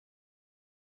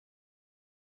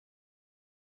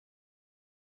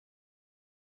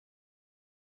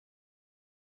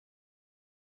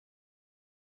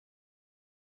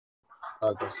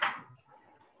August.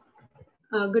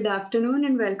 Good afternoon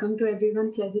and welcome to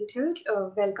everyone present here.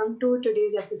 Welcome to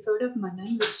today's episode of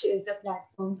Manan, which is a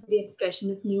platform for the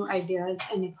expression of new ideas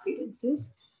and experiences.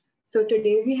 So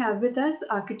today we have with us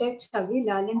architect Chhavi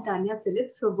Lal and Tania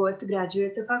Phillips, who are both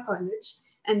graduates of our college,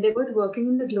 and they're both working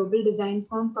in the global design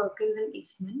firm Perkins and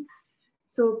Eastman.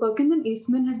 So Perkins and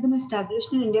Eastman has been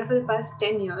established in India for the past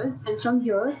 10 years, and from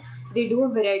here they do a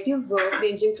variety of work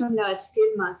ranging from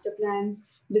large-scale master plans,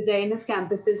 design of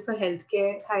campuses for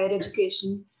healthcare, higher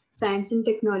education, science and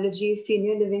technology,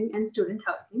 senior living, and student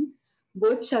housing.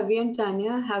 Both Chhavi and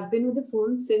Tania have been with the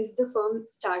firm since the firm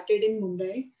started in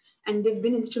Mumbai, and they've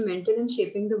been instrumental in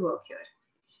shaping the work here.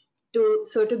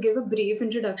 To give a brief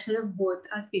introduction of both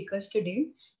our speakers today,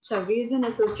 Chhavi is an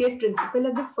associate principal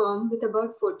at the firm with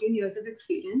about 14 years of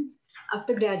experience.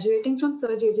 After graduating from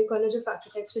Sir J.J. College of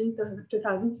Architecture in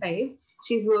 2005,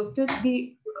 she's worked with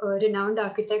the renowned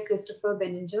architect Christopher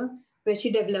Benninger, where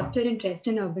she developed her interest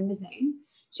in urban design.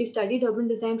 She studied urban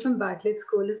design from Bartlett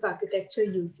School of Architecture,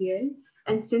 UCL,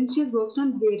 and since she's worked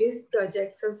on various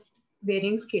projects of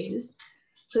varying scales,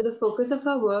 so the focus of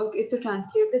our work is to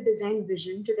translate the design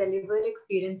vision to deliver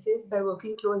experiences by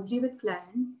working closely with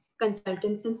clients,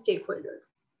 consultants, and stakeholders.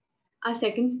 Our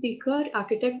second speaker,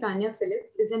 architect Tania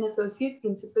Phillips, is an associate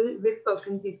principal with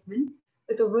Perkins Eastman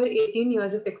with over 18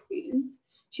 years of experience.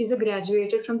 She's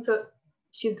graduated from Sir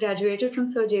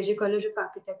J.J. College of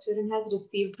Architecture and has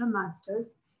received her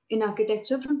master's in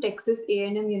architecture from Texas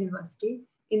A&M University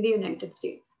in the United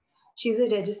States. She's a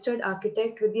registered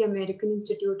architect with the American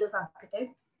Institute of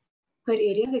Architects. Her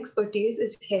area of expertise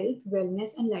is health,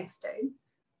 wellness, and lifestyle.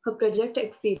 Her project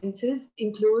experiences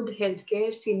include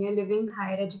healthcare, senior living,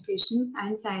 higher education,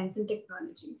 and science and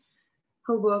technology.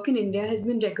 Her work in India has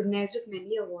been recognized with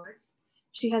many awards.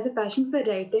 She has a passion for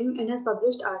writing and has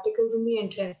published articles in the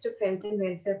interest of health and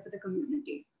welfare for the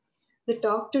community. The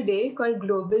talk today, called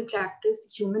Global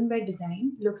Practice Human by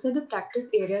Design, looks at the practice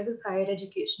areas of higher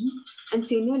education and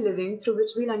senior living through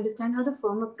which we'll understand how the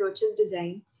firm approaches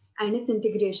design and its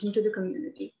integration to the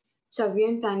community. Chhavi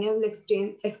and Tania will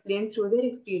explain through their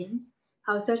experience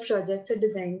how such projects are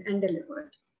designed and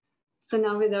delivered. So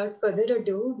now without further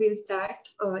ado, we'll start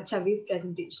Chhavi's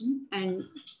presentation. And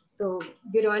so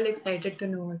we're all excited to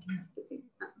know what you have to say.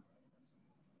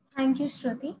 Thank you,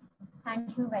 Shruti.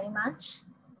 Thank you very much.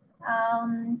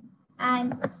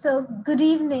 And so good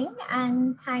evening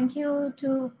and thank you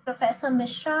to Professor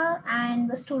Mishra and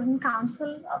the Student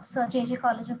Council of Sir J.J.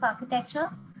 College of Architecture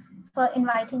for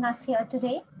inviting us here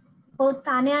today. Both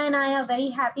Tania and I are very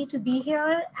happy to be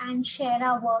here and share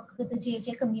our work with the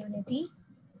JJ community.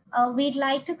 We'd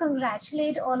like to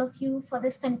congratulate all of you for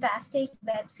this fantastic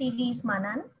web series,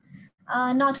 Manan.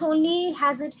 Not only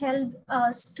has it helped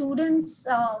students,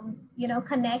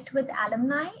 connect with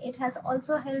alumni, it has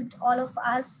also helped all of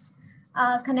us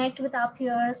connect with our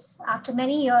peers after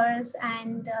many years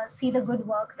and see the good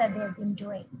work that they've been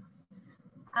doing.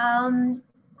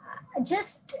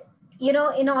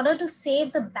 In order to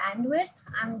save the bandwidth,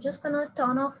 I'm just going to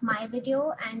turn off my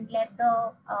video and let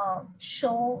the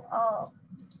show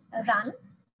run.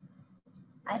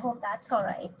 I hope that's all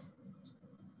right.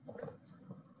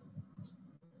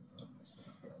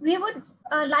 We would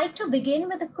like to begin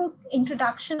with a quick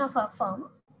introduction of our firm.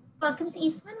 Perkins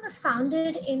Eastman was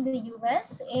founded in the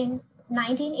US in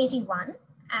 1981,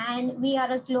 and we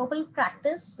are a global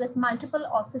practice with multiple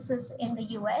offices in the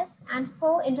US and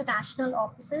 4 international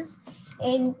offices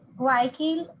in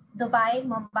Guayaquil, Dubai,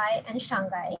 Mumbai, and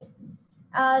Shanghai.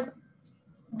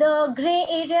 The gray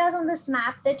areas on this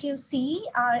map that you see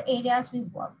are areas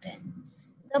we've worked in.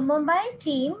 The Mumbai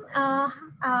team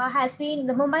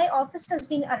the Mumbai office has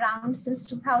been around since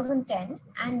 2010,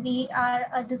 and we are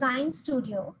a design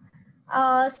studio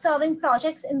serving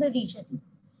projects in the region.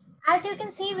 As you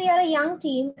can see, we are a young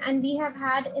team, and we have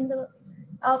had in the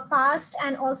past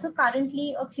and also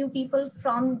currently a few people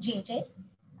from JJ.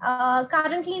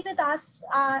 Currently with us,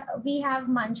 we have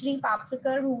Manjri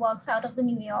Paprikar, who works out of the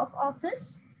New York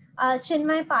office,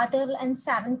 Chinmay Patil and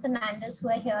Savin Fernandez, who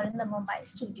are here in the Mumbai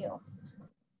studio.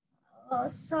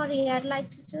 Sorry, I'd like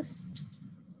to just,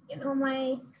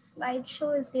 my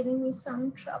slideshow is giving me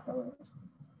some trouble.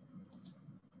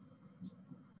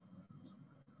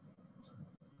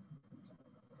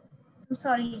 I'm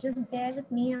sorry, just bear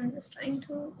with me. I'm just trying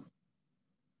to.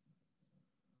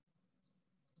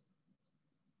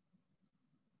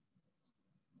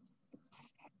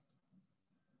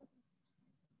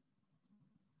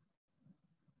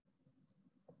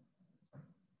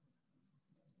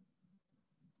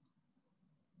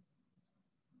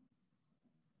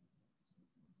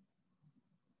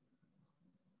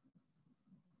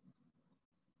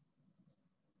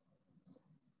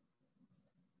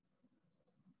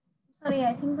 Sorry,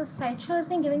 I think the slideshow has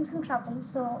been giving some trouble,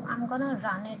 so I'm gonna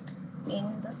run it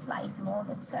in the slide mode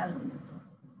itself.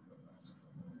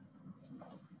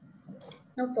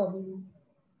 No problem.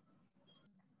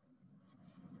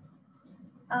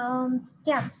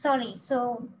 Yeah, sorry.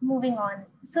 So moving on.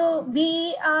 So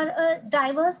we are a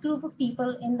diverse group of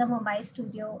people in the Mumbai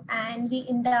studio, and we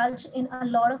indulge in a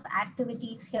lot of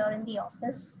activities here in the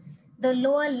office. The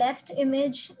lower left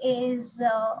image is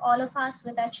all of us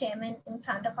with our chairman in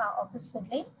front of our office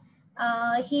building.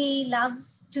 He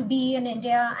loves to be in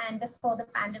India, and before the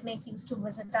pandemic used to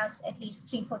visit us at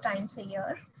least 3-4 times a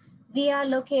year. We are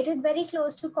located very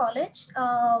close to college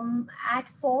at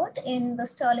Fort in the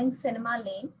Sterling Cinema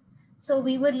Lane. So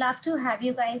we would love to have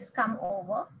you guys come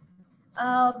over.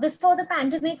 Before the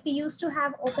pandemic, we used to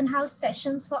have open house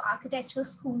sessions for architecture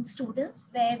school students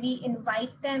where we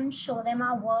invite them, show them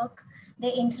our work,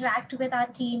 they interact with our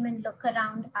team and look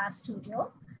around our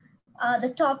studio. The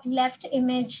top left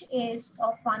image is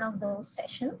of one of those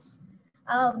sessions.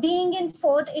 Being in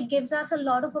Fort, it gives us a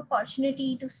lot of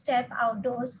opportunity to step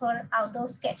outdoors for outdoor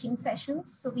sketching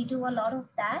sessions. So we do a lot of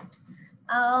that.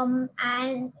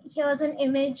 And here's an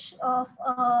image of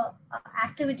an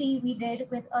activity we did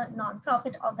with a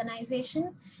nonprofit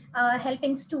organization,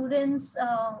 helping students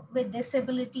with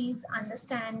disabilities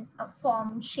understand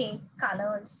form, shape,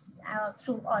 colors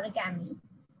through origami.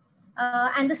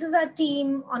 And this is our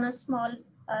team on a small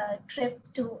trip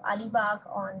to Alibag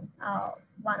on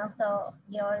one of the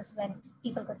years when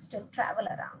people could still travel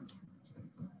around.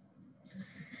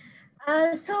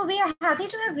 So we are happy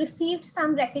to have received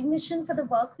some recognition for the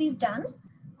work we've done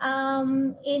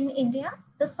in India.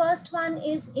 The first one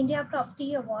is India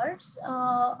Property Awards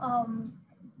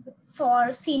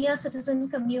for Senior Citizen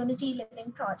Community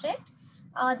Living Project.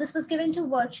 This was given to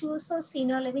Virtuoso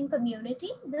Senior Living Community.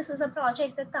 This is a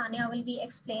project that Tania will be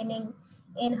explaining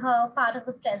in her part of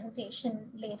the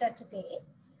presentation later today.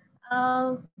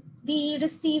 We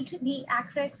received the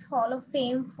ACREX Hall of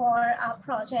Fame for our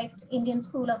project, Indian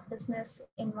School of Business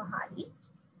in Mohali.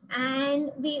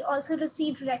 And we also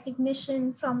received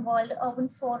recognition from World Urban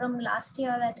Forum last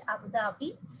year at Abu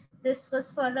Dhabi. This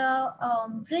was for a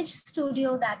bridge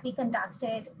studio that we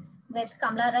conducted with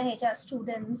Kamla Raheja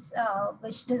students,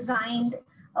 which designed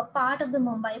a part of the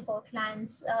Mumbai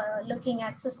Portlands looking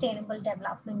at sustainable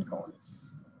development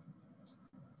goals.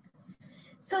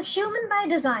 So human by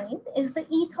design is the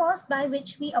ethos by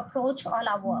which we approach all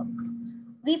our work.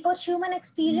 We put human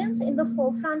experience in the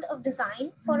forefront of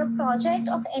design for a project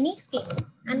of any scale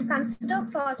and consider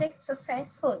projects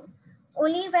successful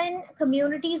only when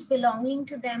communities belonging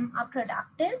to them are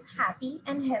productive, happy,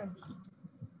 and healthy.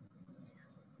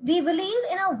 We believe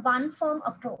in a one firm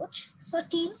approach, so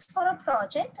teams for a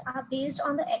project are based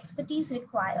on the expertise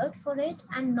required for it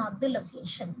and not the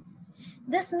location.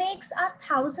 This makes our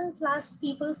 1,000+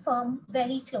 people firm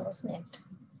very close-knit.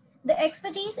 The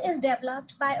expertise is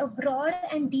developed by a broad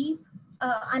and deep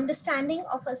understanding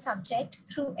of a subject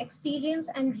through experience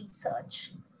and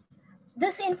research.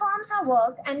 This informs our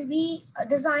work and we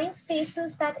design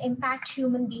spaces that impact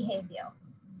human behavior.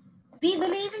 We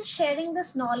believe in sharing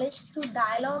this knowledge through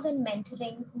dialogue and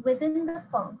mentoring within the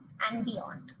firm and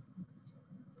beyond.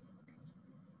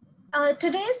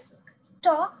 Today's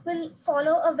talk will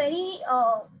follow a very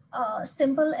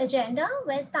simple agenda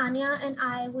where Tania and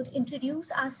I would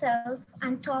introduce ourselves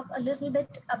and talk a little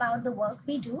bit about the work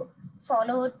we do,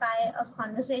 followed by a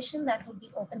conversation that would be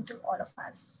open to all of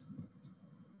us.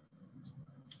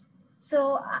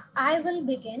 So I will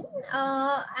begin,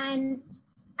 and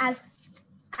as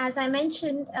I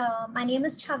mentioned, my name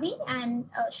is Chhavi, and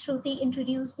Shruti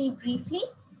introduced me briefly.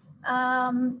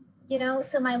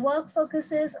 So my work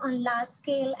focuses on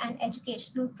large-scale and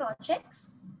educational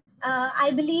projects.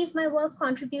 I believe my work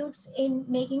contributes in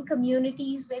making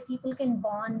communities where people can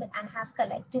bond and have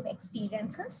collective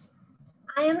experiences.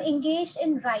 I am engaged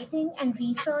in writing and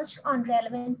research on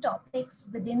relevant topics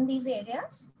within these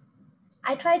areas.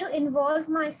 I try to involve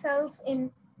myself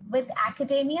with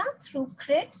academia through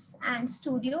crits and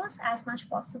studios as much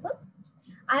possible.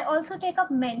 I also take up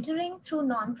mentoring through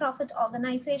nonprofit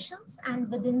organizations and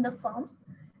within the firm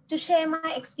to share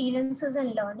my experiences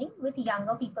and learning with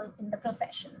younger people in the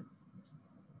profession.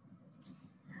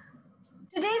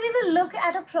 Today, we will look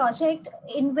at a project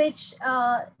in which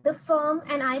the firm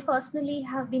and I personally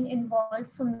have been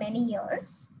involved for many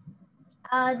years.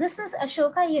 This is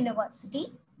Ashoka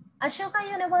University. Ashoka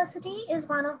University is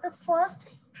one of the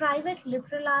first private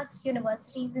liberal arts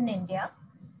universities in India.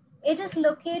 It is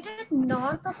located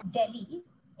north of Delhi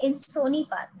in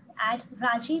Sonipat at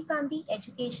Rajiv Gandhi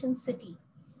Education City,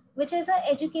 which is an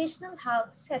educational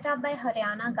hub set up by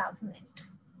Haryana government.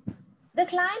 The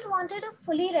client wanted a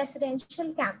fully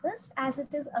residential campus as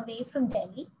it is away from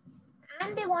Delhi,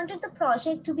 and they wanted the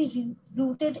project to be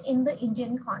rooted in the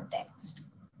Indian context.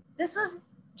 This was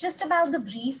just about the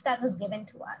brief that was given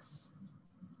to us.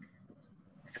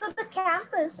 So the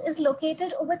campus is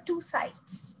located over 2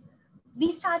 sites.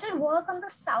 We started work on the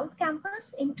South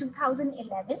Campus in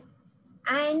 2011,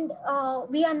 and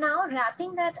we are now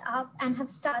wrapping that up and have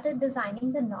started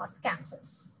designing the North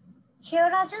Campus. Here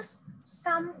are just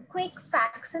some quick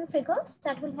facts and figures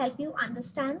that will help you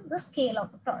understand the scale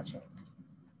of the project.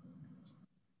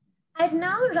 I've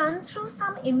now run through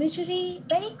some imagery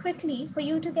very quickly for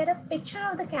you to get a picture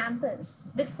of the campus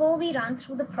before we run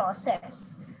through the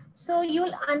process. So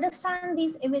you'll understand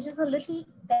these images a little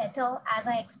better as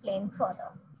I explain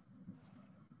further.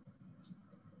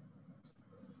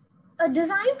 A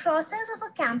design process of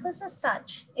a campus as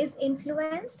such is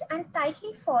influenced and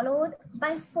tightly followed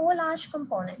by 4 large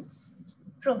components: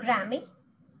 programming,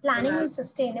 planning and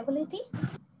sustainability,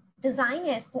 design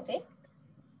aesthetic,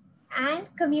 and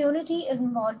community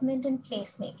involvement in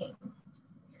placemaking.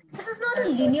 This is not a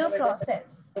linear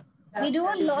process. We do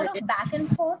a lot of back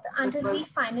and forth until we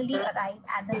finally arrive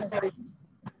at the design.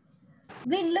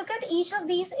 We look at each of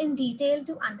these in detail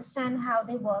to understand how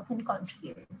they work and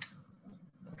contribute.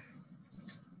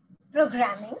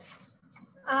 Programming.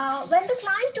 When the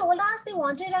client told us they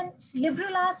wanted a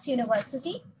liberal arts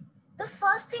university, the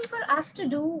first thing for us to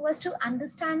do was to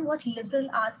understand what liberal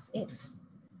arts is.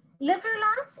 Liberal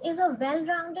arts is a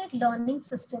well-rounded learning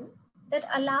system that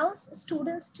allows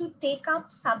students to take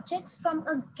up subjects from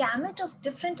a gamut of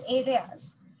different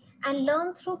areas and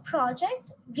learn through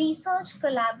project, research,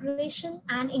 collaboration,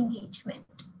 and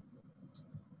engagement.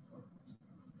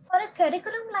 For a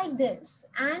curriculum like this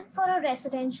and for a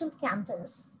residential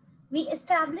campus, we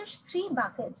established 3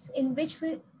 buckets in which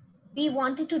we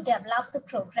wanted to develop the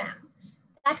program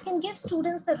that can give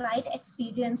students the right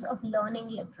experience of learning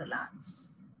liberal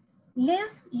arts.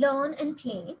 Live, learn, and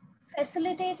play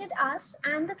facilitated us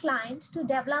and the client to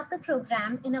develop the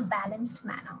program in a balanced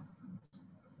manner.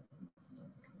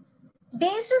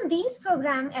 Based on these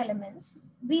program elements,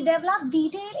 we developed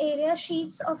detailed area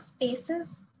sheets of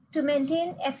spaces to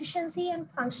maintain efficiency and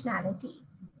functionality.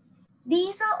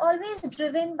 These are always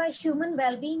driven by human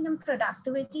well-being and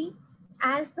productivity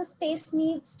as the space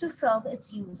needs to serve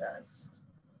its users.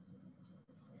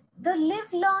 The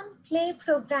Live, Learn, Play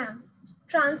program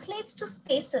translates to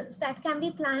spaces that can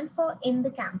be planned for in the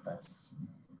campus.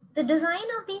 The design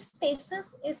of these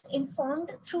spaces is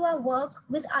informed through our work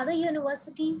with other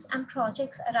universities and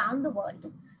projects around the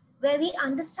world, where we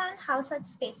understand how such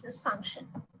spaces function.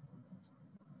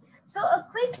 So a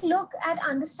quick look at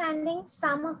understanding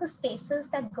some of the spaces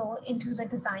that go into the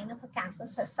design of a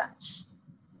campus as such.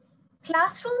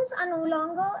 Classrooms are no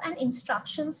longer an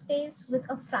instruction space with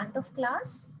a front of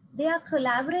class. They are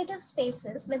collaborative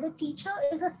spaces where the teacher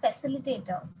is a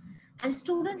facilitator and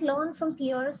students learn from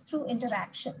peers through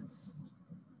interactions.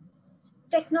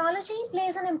 Technology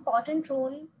plays an important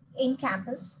role in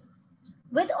campus.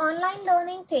 With online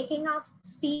learning taking up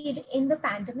speed in the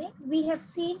pandemic, we have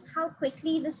seen how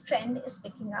quickly this trend is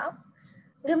picking up.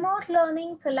 Remote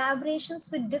learning,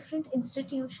 collaborations with different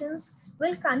institutions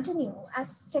will continue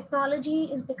as technology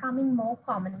is becoming more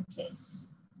commonplace.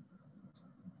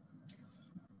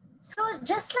 So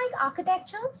just like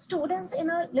architecture, students in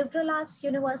a liberal arts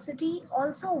university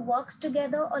also work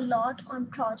together a lot on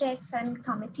projects and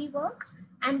committee work,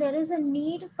 and there is a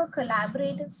need for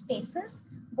collaborative spaces,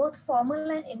 both formal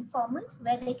and informal,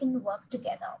 where they can work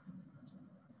together.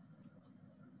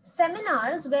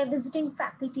 Seminars where visiting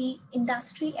faculty,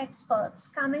 industry experts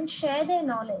come and share their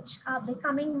knowledge are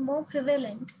becoming more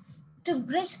prevalent to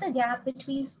bridge the gap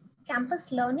between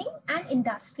campus learning and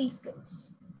industry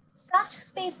skills. Such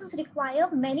spaces require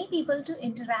many people to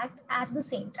interact at the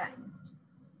same time.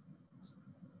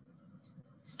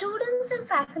 Students and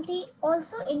faculty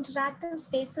also interact in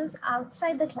spaces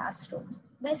outside the classroom,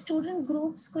 where student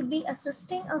groups could be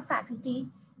assisting a faculty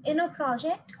in a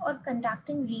project or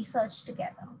conducting research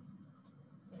together.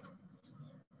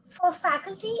 For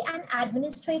faculty and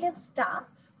administrative staff,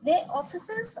 their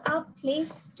offices are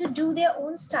placed to do their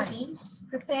own study,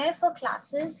 prepare for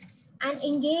classes, and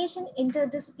engage in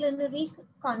interdisciplinary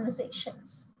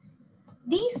conversations.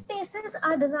 These spaces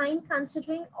are designed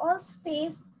considering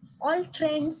all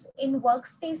trends in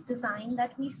workspace design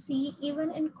that we see even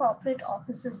in corporate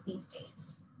offices these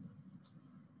days.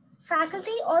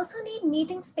 Faculty also need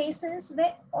meeting spaces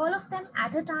where all of them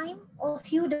at a time or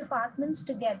few departments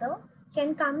together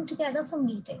can come together for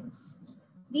meetings.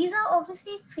 These are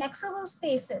obviously flexible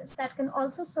spaces that can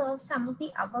also serve some of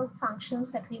the above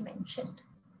functions that we mentioned.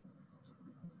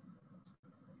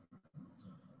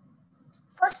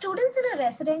 For students in a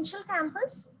residential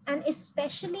campus, and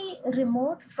especially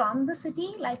remote from the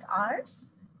city like ours,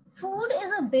 food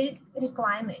is a big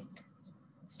requirement.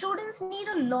 Students need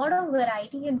a lot of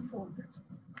variety in food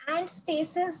and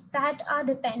spaces that are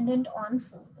dependent on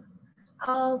food.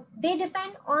 They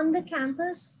depend on the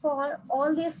campus for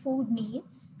all their food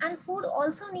needs, and food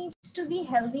also needs to be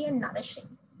healthy and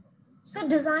nourishing. So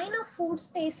design of food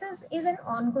spaces is an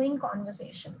ongoing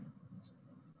conversation.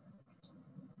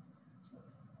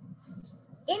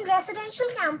 In residential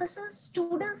campuses,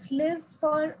 students live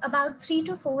for about 3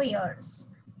 to 4 years.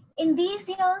 In these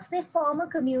years, they form a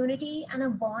community and a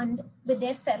bond with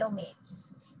their fellow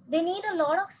mates. They need a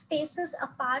lot of spaces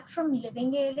apart from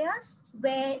living areas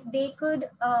where they could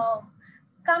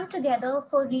come together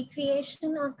for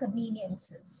recreation or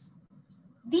conveniences.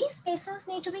 These spaces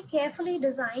need to be carefully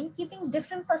designed, keeping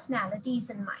different personalities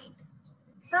in mind.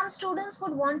 Some students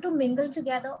would want to mingle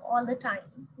together all the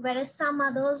time, whereas some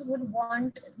others would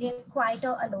want their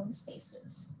quieter alone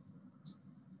spaces.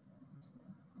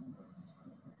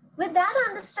 With that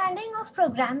understanding of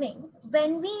programming,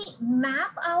 when we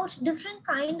map out different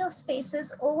kind of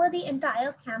spaces over the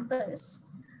entire campus,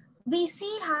 we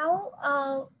see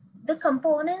how the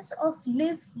components of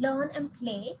live, learn, and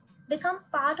play become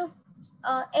part of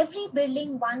every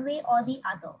building one way or the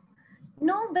other.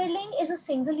 No building is a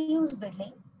single-use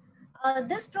building.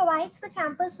 This provides the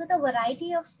campus with a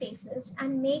variety of spaces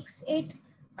and makes it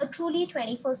a truly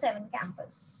 24/7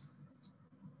 campus.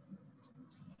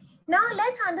 Now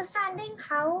let's understanding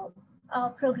how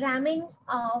programming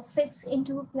fits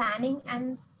into planning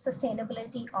and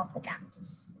sustainability of the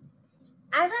campus.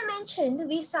 As I mentioned,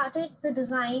 we started the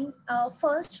design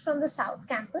first from the South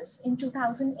Campus in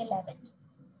 2011.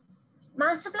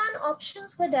 Master plan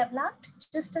options were developed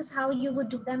just as how you would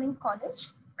do them in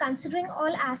college, considering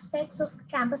all aspects of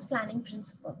campus planning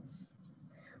principles.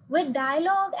 With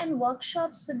dialogue and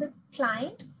workshops with the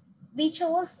client, we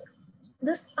chose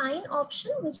the spine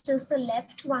option, which is the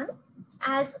left one,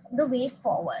 as the way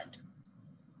forward.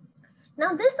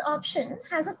 Now this option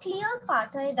has a clear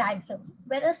parterre diagram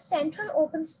where a central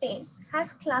open space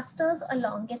has clusters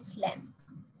along its length.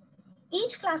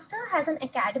 Each cluster has an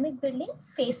academic building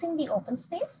facing the open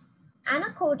space and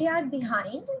a courtyard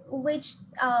behind, which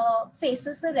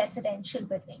faces the residential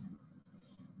building.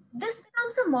 This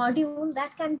becomes a module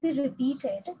that can be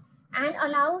repeated and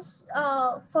allows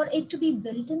for it to be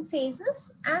built in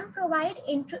phases and provide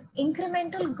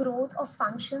incremental growth of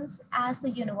functions as the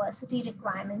university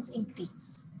requirements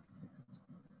increase.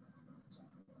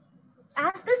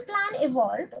 As this plan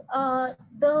evolved,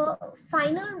 the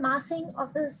final massing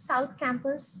of the South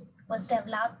Campus was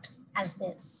developed as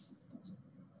this.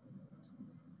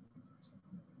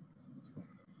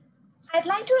 I'd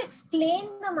like to explain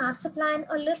the master plan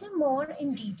a little more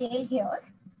in detail here.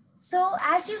 So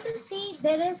as you can see,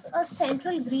 there is a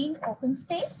central green open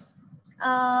space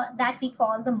that we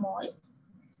call the mall.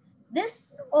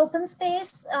 This open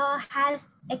space has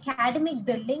academic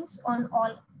buildings on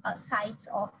all sides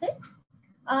of it.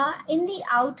 In the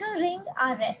outer ring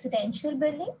are residential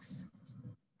buildings.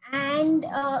 And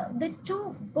the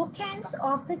two bookends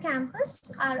of the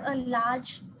campus are a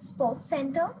large sports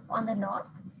center on the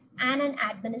north and an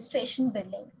administration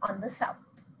building on the south.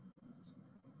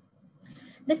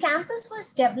 The campus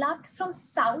was developed from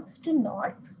south to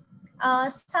north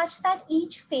such that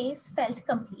each phase felt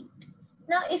complete.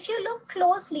 Now, if you look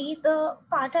closely, the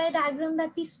parterre diagram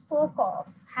that we spoke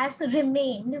of has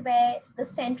remained where the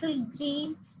central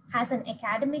green has an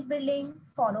academic building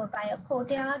followed by a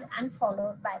courtyard and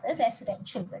followed by the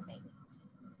residential building.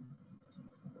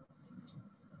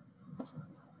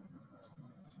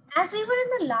 As we were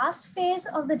in the last phase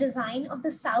of the design of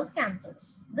the South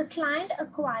Campus, the client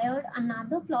acquired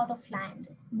another plot of land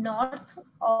north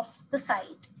of the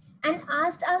site and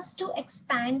asked us to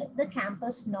expand the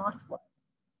campus northward.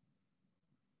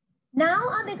 Now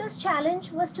our biggest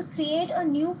challenge was to create a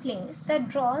new place that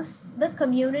draws the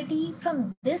community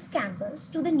from this campus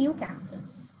to the new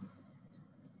campus.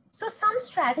 So some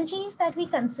strategies that we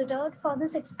considered for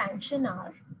this expansion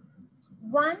are: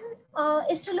 one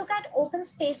is to look at open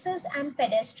spaces and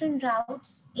pedestrian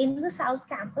routes in the South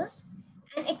Campus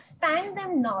and expand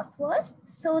them northward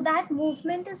so that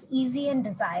movement is easy and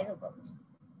desirable.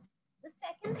 The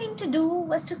second thing to do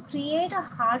was to create a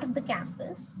heart of the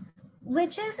campus,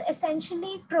 which is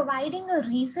essentially providing a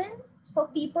reason for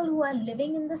people who are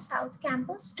living in the South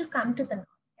Campus to come to the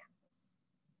North Campus.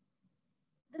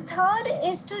 The third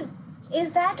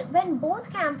is that when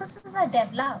both campuses are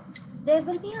developed, there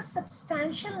will be a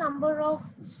substantial number of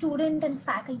student and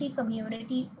faculty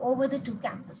community over the two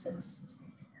campuses.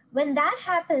 When that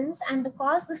happens, and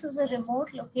because this is a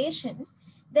remote location,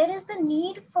 there is the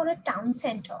need for a town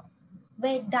center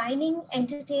where dining,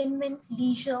 entertainment,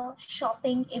 leisure,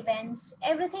 shopping, events,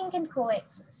 everything can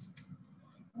coexist.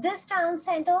 This town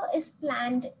center is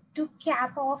planned to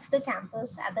cap off the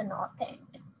campus at the north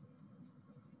end.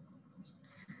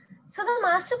 So the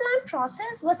master plan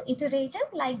process was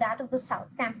iterative like that of the South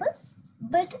Campus,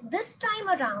 but this time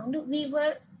around, we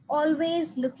were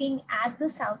always looking at the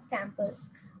South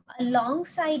Campus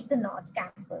alongside the North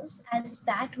Campus, as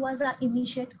that was our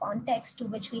immediate context to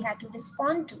which we had to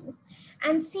respond to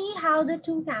and see how the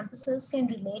two campuses can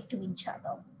relate to each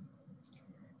other.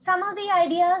 Some of the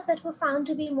ideas that were found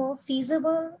to be more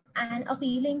feasible and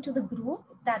appealing to the group,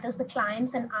 that is the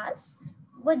clients and us,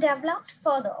 were developed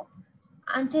further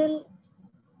until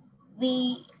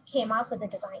we came up with a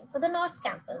design for the North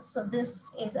Campus. So this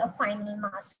is a final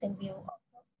massing view of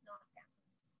the North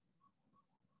Campus.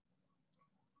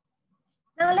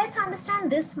 Now let's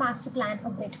understand this master plan a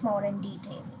bit more in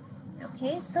detail.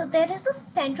 Okay, so there is a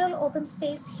central open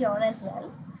space here as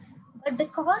well, but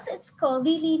because it's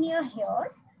curvilinear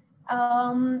here,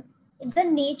 the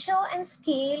nature and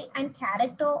scale and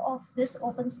character of this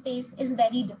open space is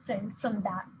very different from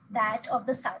that of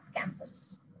the South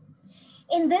Campus.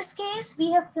 In this case,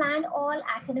 we have planned all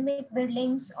academic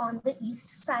buildings on the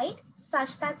east side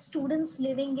such that students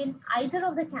living in either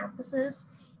of the campuses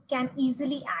can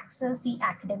easily access the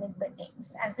academic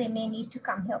buildings as they may need to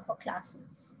come here for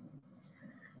classes.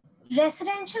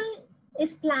 Residential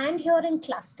is planned here in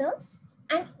clusters,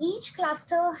 and each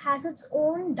cluster has its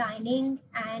own dining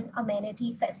and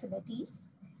amenity facilities.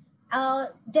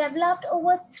 Developed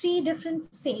over 3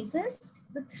 different phases,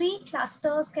 the 3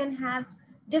 clusters can have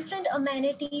different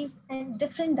amenities and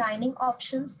different dining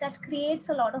options that creates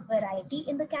a lot of variety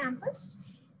in the campus.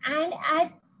 And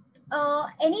at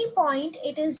any point,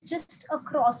 it is just a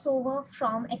crossover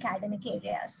from academic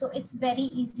areas. So it's very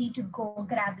easy to go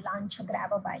grab lunch or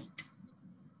grab a bite.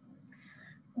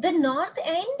 The north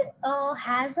end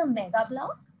has a mega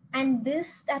block, and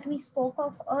this that we spoke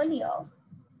of earlier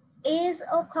is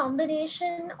a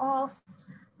combination of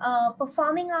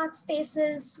performing arts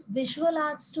spaces, visual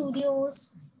art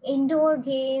studios, indoor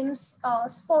games,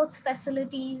 sports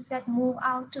facilities that move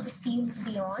out to the fields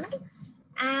beyond.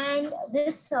 And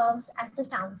this serves as the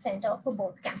town center for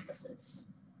both campuses.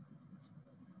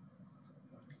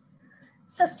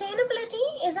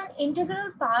 Sustainability is an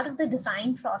integral part of the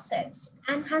design process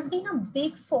and has been a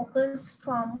big focus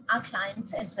from our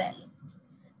clients as well.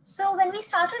 So when we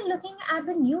started looking at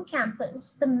the new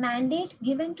campus, the mandate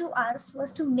given to us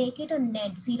was to make it a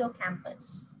net zero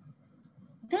campus.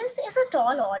 This is a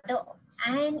tall order,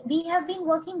 and we have been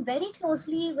working very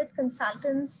closely with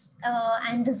consultants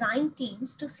and design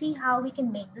teams to see how we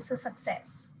can make this a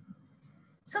success.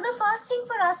 So the first thing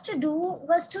for us to do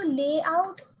was to lay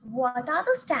out what are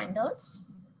the standards,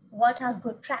 what are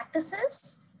good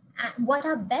practices, and what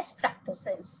are best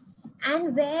practices,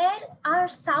 and where our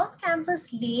South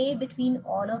Campus lay between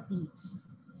all of these.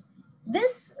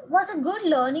 This was a good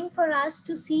learning for us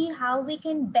to see how we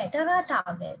can better our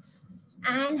targets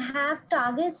and have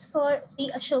targets for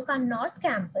the Ashoka North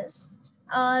Campus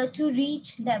to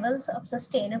reach levels of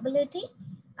sustainability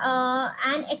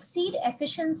and exceed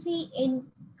efficiency in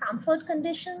comfort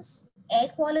conditions, air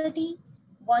quality,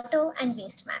 water and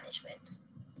waste management.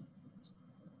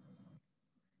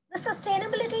 The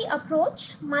sustainability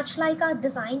approach, much like our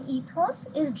design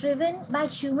ethos, is driven by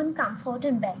human comfort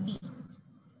and well-being.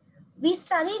 We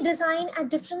study design at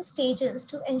different stages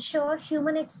to ensure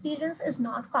human experience is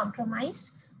not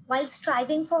compromised while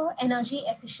striving for energy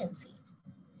efficiency.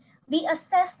 We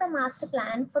assess the master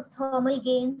plan for thermal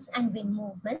gains and wind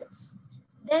movements.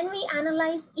 Then we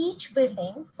analyze each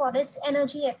building for its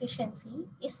energy efficiency,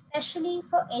 especially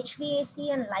for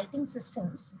HVAC and lighting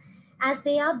systems, as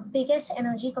they are biggest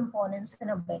energy components in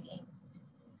a building.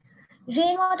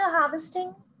 Rainwater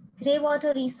harvesting, grey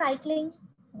water recycling,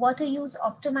 water use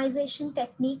optimization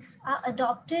techniques are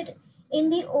adopted in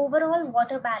the overall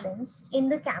water balance in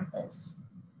the campus.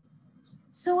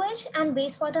 Sewage and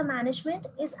wastewater management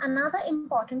is another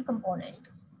important component,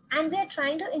 and we are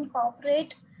trying to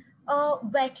incorporate a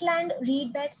wetland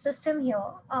reed bed system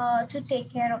here to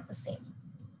take care of the same.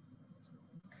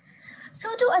 So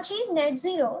to achieve net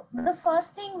zero, the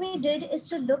first thing we did is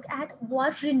to look at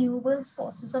what renewable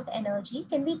sources of energy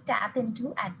can we tap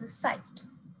into at this site.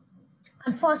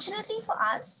 Unfortunately for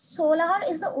us, solar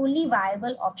is the only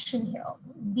viable option here.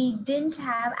 We didn't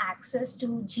have access to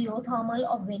geothermal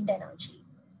or wind energy.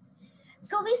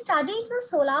 So we studied the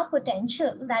solar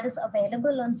potential that is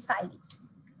available on site,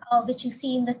 which you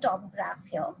see in the top graph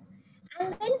here,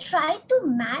 and then tried to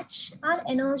match our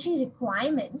energy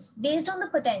requirements based on the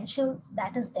potential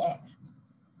that is there.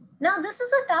 Now, this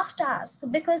is a tough task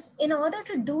because in order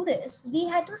to do this, we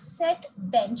had to set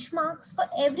benchmarks for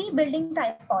every building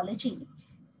typology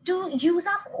to use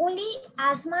up only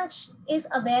as much is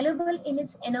available in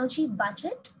its energy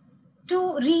budget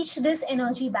to reach this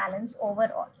energy balance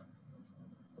overall.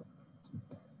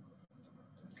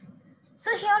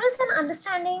 So here is an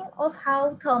understanding of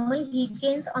how thermal heat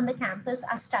gains on the campus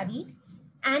are studied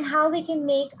and how we can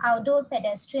make outdoor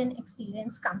pedestrian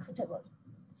experience comfortable.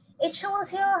 It shows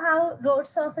here how road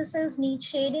surfaces need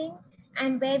shading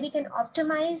and where we can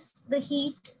optimize the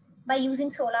heat by using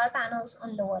solar panels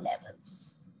on lower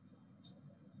levels.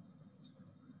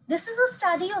 This is a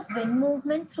study of wind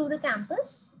movement through the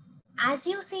campus. As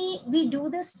you see, we do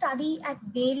this study at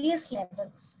various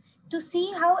levels to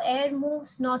see how air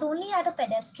moves not only at a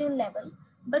pedestrian level,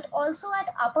 but also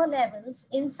at upper levels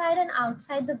inside and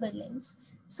outside the buildings,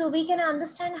 so we can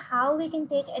understand how we can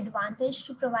take advantage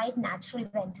to provide natural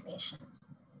ventilation.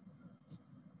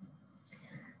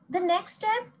 The next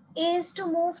step is to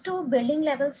move to building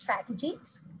level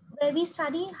strategies, where we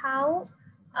study how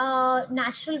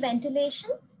natural ventilation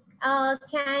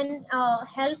can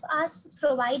help us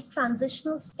provide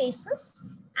transitional spaces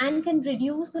and can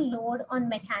reduce the load on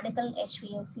mechanical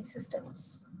HVAC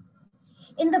systems.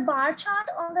 In the bar chart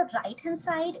on the right-hand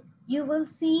side, you will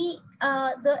see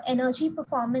the energy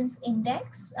performance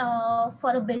index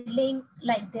for a building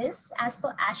like this as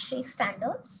per ASHRAE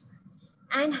standards,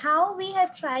 and how we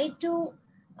have tried to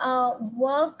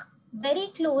work very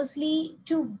closely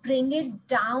to bring it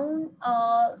down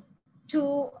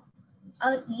to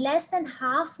a less than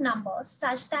half number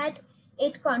such that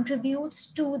it contributes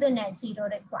to the net zero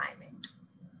requirement.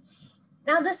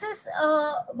 Now, this is,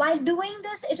 while doing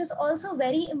this, it is also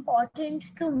very important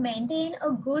to maintain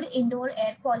a good indoor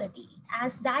air quality,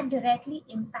 as that directly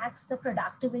impacts the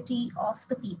productivity of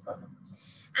the people.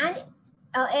 And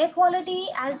air quality,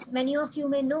 as many of you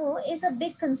may know, is a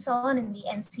big concern in the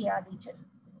NCR region.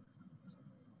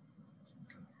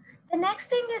 The next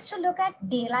thing is to look at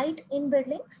daylight in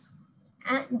buildings.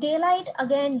 And daylight,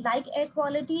 again, like air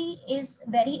quality, is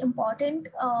very important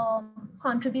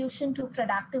contribution to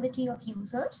productivity of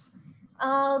users.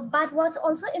 But what's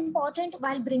also important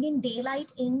while bringing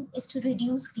daylight in is to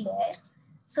reduce glare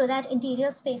so that interior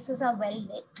spaces are well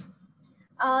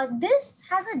lit. This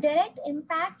has a direct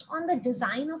impact on the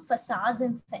design of facades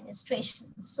and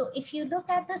fenestration. So if you look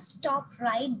at this top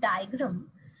right diagram,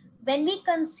 when we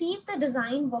conceive the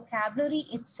design vocabulary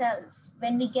itself,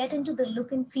 when we get into the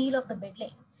look and feel of the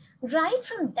building, right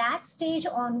from that stage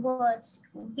onwards,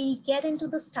 we get into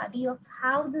the study of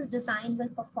how this design will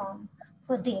perform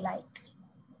for daylight.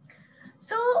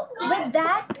 So with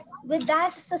that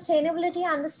sustainability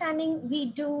understanding,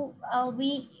 we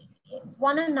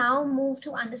want to now move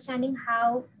to understanding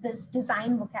how this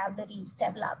design vocabulary is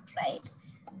developed, right?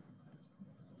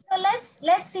 So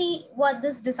let's see what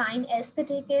this design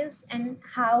aesthetic is and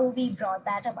how we brought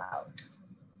that about.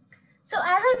 So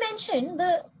as I mentioned,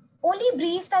 the only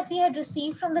brief that we had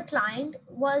received from the client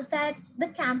was that the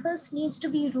campus needs to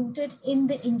be rooted in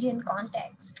the Indian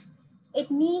context.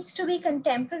 It needs to be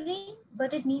contemporary,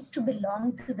 but it needs to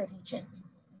belong to the region.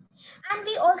 And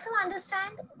we also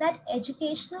understand that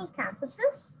educational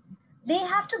campuses, they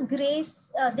have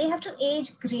to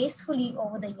age gracefully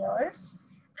over the years,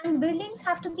 and buildings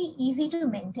have to be easy to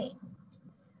maintain.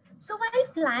 So while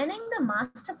planning the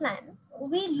master plan,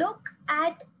 we look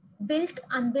at built,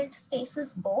 unbuilt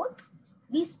spaces both.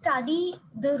 We study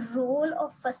the role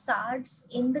of facades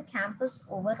in the campus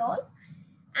overall,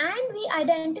 and we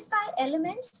identify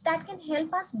elements that can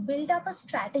help us build up a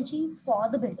strategy for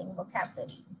the building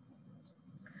vocabulary.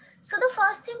 So the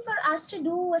first thing for us to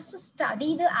do was to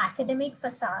study the academic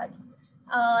facade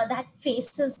that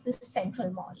faces this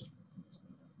central mall.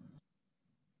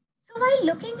 So while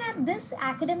looking at this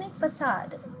academic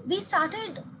facade, we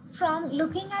started from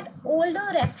looking at older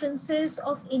references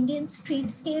of Indian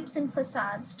streetscapes and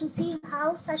facades to see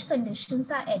how such conditions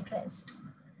are addressed.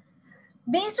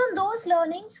 Based on those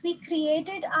learnings, we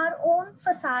created our own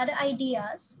facade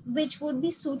ideas, which would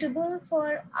be suitable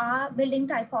for our building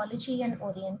typology and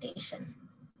orientation.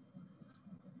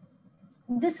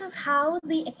 This is how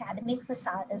the academic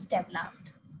facade is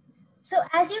developed. So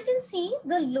as you can see,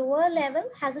 the lower level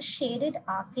has a shaded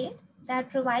arcade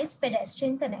that provides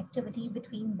pedestrian connectivity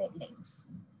between buildings.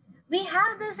 We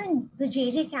have this in the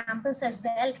JJ campus as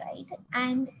well, right?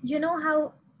 And you know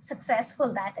how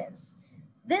successful that is.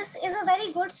 This is a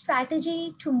very good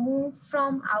strategy to move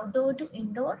from outdoor to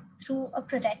indoor through a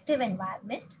protective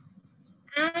environment.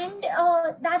 And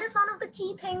that is one of the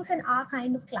key things in our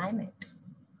kind of climate.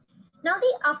 Now,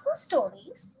 the upper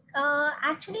stories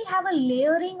actually have a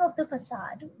layering of the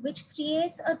facade, which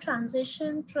creates a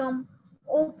transition from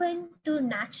open to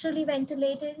naturally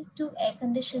ventilated to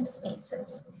air-conditioned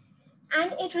spaces.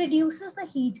 And it reduces the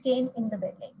heat gain in the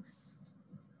buildings.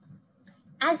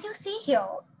 As you see here,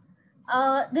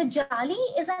 the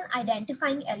jali is an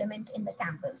identifying element in the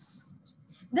campus.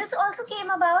 This also came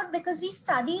about because we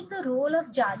studied the role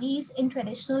of jalis in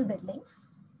traditional buildings,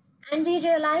 and we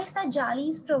realized that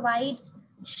jalis provide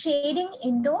shading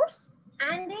indoors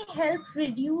and they help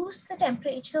reduce the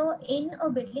temperature in a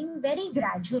building very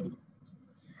gradually.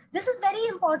 This is very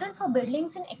important for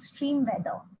buildings in extreme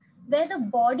weather, where the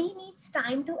body needs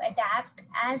time to adapt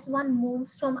as one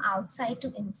moves from outside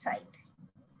to inside.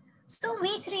 So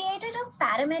we created a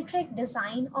parametric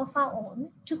design of our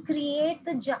own to create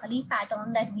the jali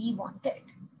pattern that we wanted.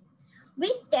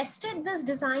 We tested this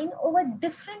design over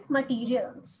different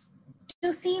materials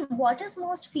to see what is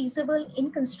most feasible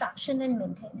in construction and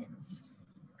maintenance.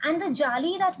 And the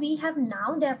jali that we have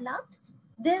now developed,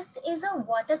 this is a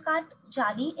water cut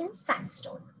jali in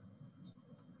sandstone.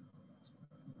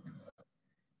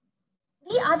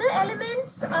 The other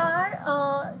elements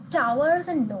are towers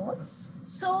and nodes.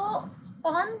 So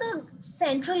on the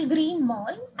central green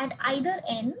mall at either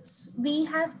ends, we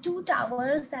have two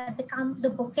towers that become the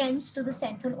bookends to the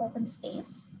central open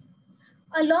space.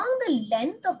 Along the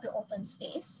length of the open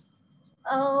space,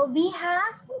 we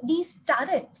have these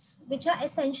turrets, which are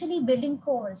essentially building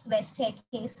cores where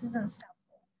staircases and stuff.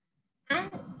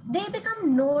 And they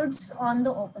become nodes on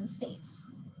the open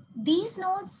space. These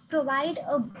nodes provide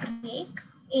a break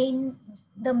in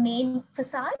the main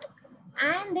facade,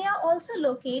 and they are also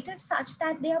located such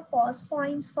that they are pause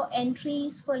points for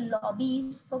entries, for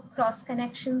lobbies, for cross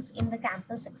connections in the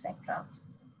campus, etc.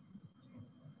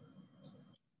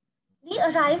 The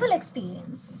arrival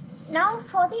experience. Now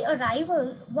for the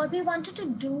arrival, what we wanted to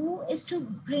do is to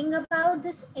bring about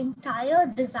this entire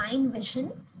design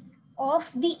vision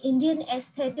of the Indian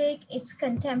aesthetic, its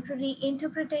contemporary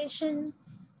interpretation,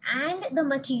 and the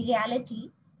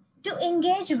materiality to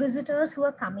engage visitors who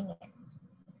are coming in.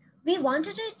 We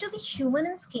wanted it to be human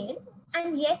in scale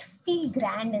and yet feel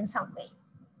grand in some way.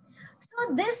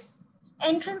 So this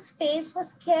entrance space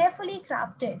was carefully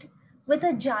crafted with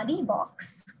a jali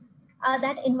box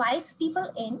that invites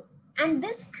people in, and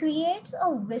this creates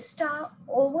a vista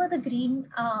over the green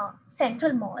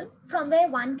central mall from where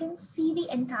one can see the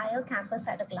entire campus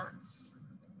at a glance.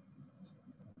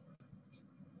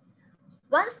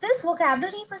 Once this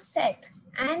vocabulary was set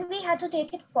and we had to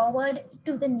take it forward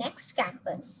to the next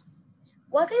campus,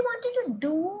 what we wanted to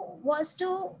do was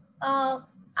to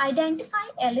identify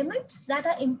elements that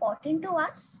are important to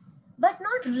us, but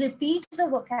not repeat the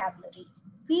vocabulary.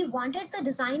 We wanted the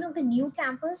design of the new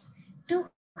campus to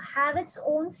have its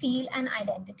own feel and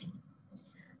identity.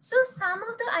 So some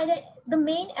of the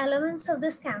main elements of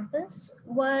this campus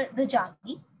were the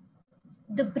jali,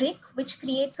 the brick, which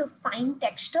creates a fine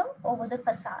texture over the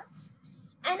facades,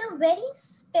 and a very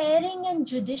sparing and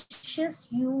judicious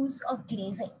use of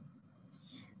glazing.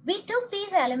 We took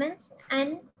these elements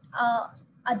and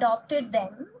adopted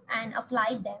them and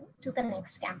applied them to the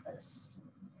next campus.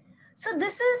 So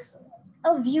this is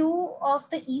a view of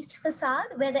the east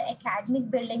facade where the academic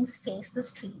buildings face the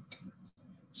street.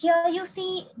 Here you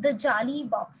see the jali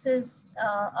boxes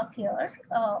appear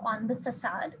on the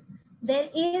facade. There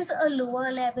is a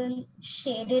lower level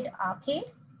shaded arcade,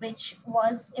 which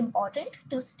was important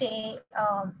to stay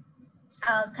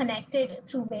connected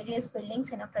through various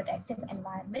buildings in a protective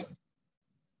environment.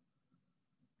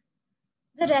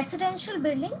 The residential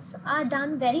buildings are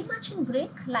done very much in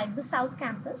brick like the South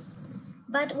Campus.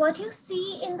 But what you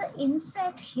see in the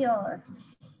inset here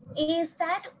is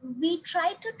that we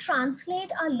try to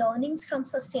translate our learnings from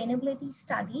sustainability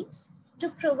studies to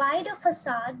provide a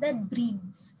facade that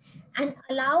breathes and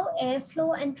allow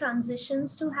airflow and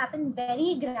transitions to happen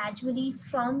very gradually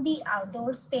from the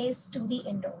outdoor space to the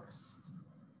indoors.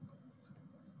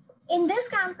 In this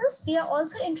campus, we are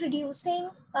also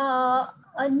introducing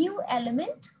a new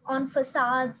element on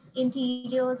facades,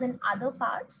 interiors, and other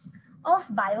parts of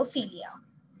biophilia.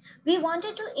 We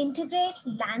wanted to integrate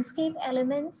landscape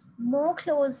elements more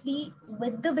closely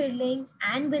with the building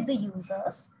and with the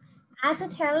users, as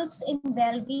it helps in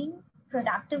well-being,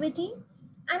 productivity,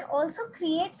 and also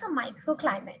creates a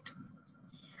microclimate.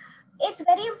 It's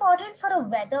very important for a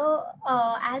weather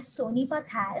as Sonipat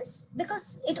has,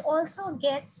 because it also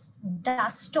gets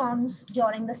dust storms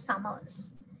during the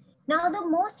summers. Now, the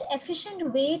most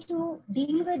efficient way to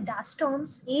deal with dust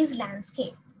storms is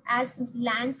landscape, as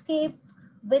landscape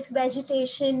with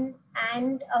vegetation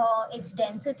and its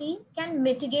density can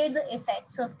mitigate the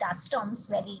effects of dust storms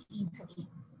very easily.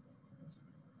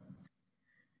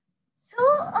 So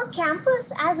a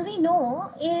campus, as we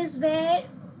know, is where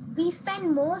we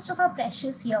spend most of our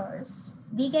precious years.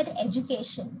 We get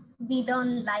education, we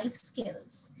learn life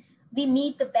skills, we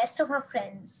meet the best of our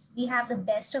friends, we have the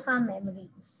best of our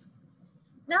memories.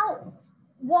 Now,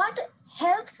 what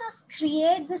helps us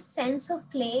create this sense of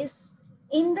place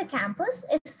in the campus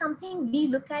is something we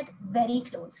look at very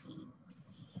closely.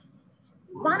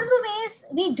 One of the ways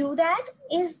we do that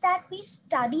is that we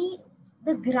study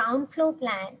the ground floor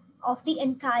plan of the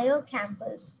entire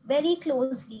campus very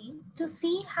closely to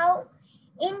see how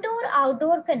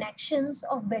indoor-outdoor connections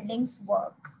of buildings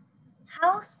work,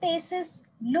 how spaces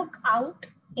look out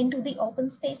into the open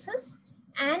spaces,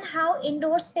 and how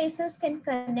indoor spaces can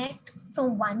connect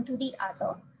from one to the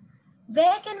other.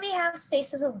 Where can we have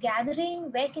spaces of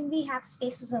gathering? Where can we have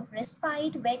spaces of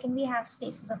respite? Where can we have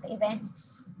spaces of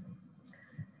events?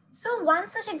 So one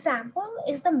such example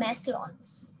is the mess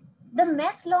lawns. The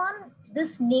mess lawn,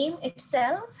 this name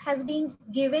itself has been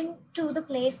given to the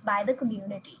place by the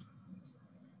community.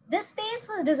 This space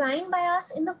was designed by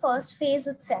us in the first phase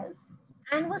itself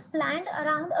and was planned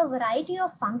around a variety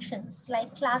of functions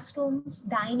like classrooms,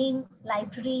 dining,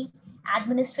 library,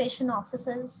 administration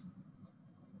offices.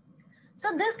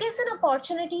 So this gives an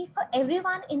opportunity for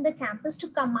everyone in the campus to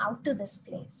come out to this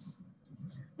place.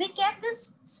 We kept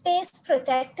this space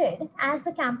protected as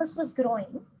the campus was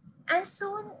growing, and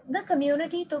soon the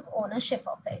community took ownership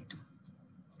of it.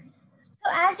 So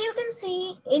as you can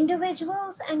see,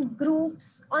 individuals and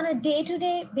groups on a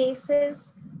day-to-day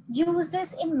basis use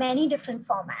this in many different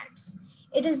formats.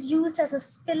 It is used as a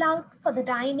spill out for the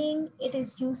dining, it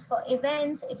is used for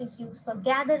events, it is used for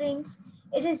gatherings,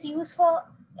 it is used for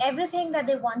everything that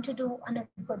they want to do on a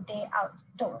good day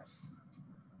outdoors.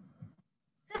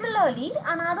 Similarly,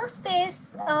 another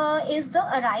space is the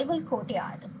arrival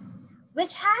courtyard,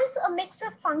 which has a mix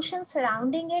of functions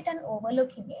surrounding it and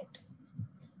overlooking it.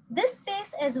 This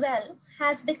space as well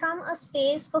has become a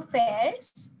space for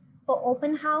fairs, for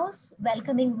open house,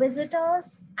 welcoming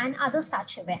visitors, and other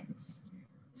such events.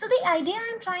 So the idea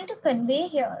I'm trying to convey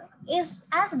here is,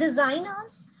 as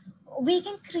designers, we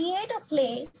can create a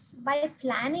place by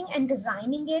planning and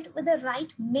designing it with the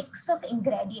right mix of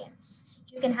ingredients.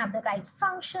 You can have the right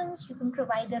functions, you can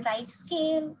provide the right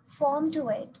scale, form to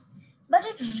it, but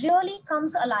it really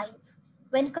comes alive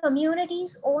when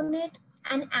communities own it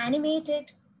and animate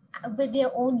it with their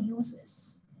own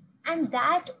uses. And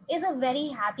that is a very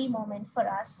happy moment for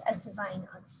us as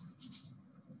designers.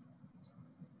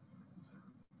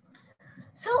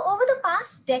 So over the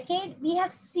past decade, we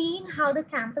have seen how the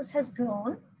campus has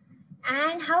grown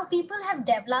and how people have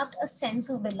developed a sense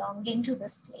of belonging to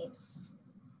this place.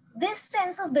 This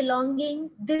sense of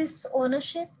belonging, this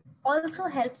ownership also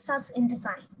helps us in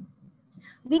design.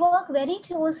 We work very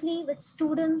closely with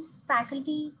students,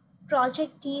 faculty,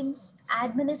 project teams,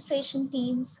 administration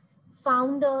teams,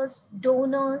 founders,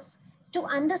 donors to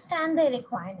understand their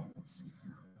requirements.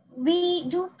 We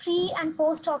do pre and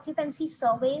post occupancy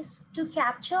surveys to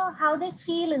capture how they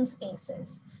feel in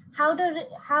spaces. How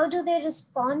do they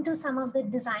respond to some of the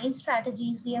design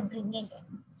strategies we are bringing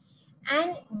in?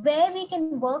 And where we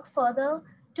can work further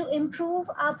to improve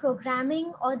our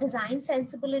programming or design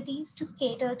sensibilities to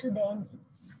cater to their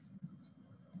needs.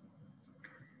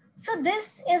 So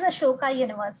this is Ashoka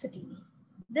University.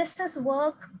 This is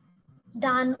work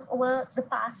done over the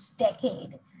past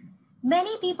decade.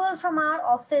 Many people from our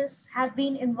office have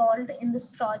been involved in this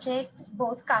project,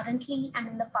 both currently and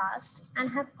in the past, and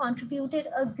have contributed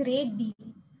a great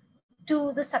deal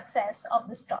to the success of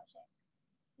this project.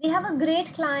 We have a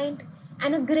great client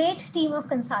and a great team of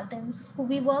consultants who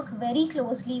we work very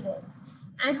closely with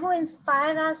and who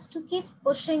inspire us to keep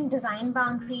pushing design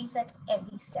boundaries at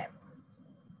every step.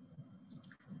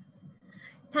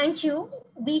 Thank you.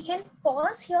 We can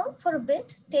pause here for a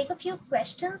bit, take a few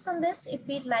questions on this if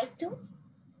we'd like to.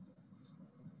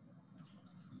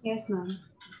 Yes, ma'am.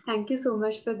 Thank you so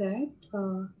much for that.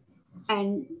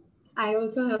 And I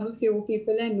also have a few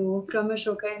people I know from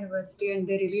Ashoka University and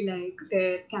they really like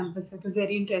their campus. It was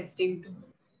very interesting to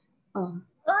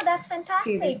oh, that's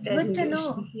fantastic. Good to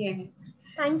know. Yeah.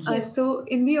 Thank you. So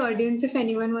in the audience, if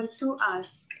anyone wants to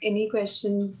ask any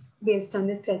questions based on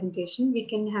this presentation, we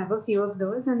can have a few of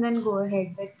those and then go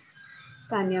ahead with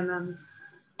Tania ma'am.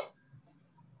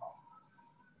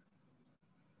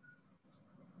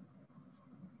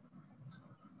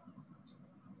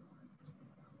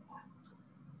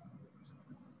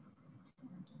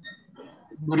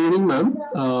 Good evening,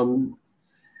 ma'am.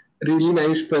 Really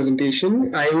nice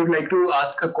presentation. I would like to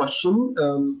ask a question.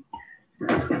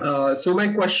 So my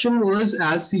question was,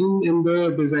 as seen in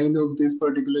the design of this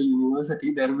particular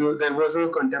university, there was a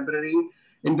contemporary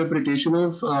interpretation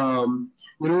of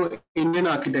Indian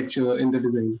architecture in the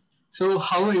design. So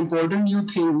how important you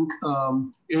think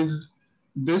is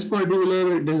this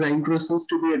particular design process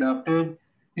to be adapted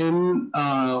in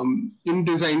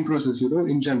design process,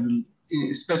 in general,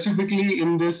 specifically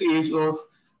in this age of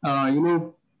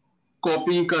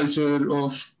copy culture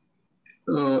of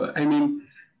I mean,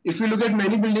 if you look at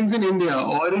many buildings in India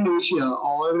or in Asia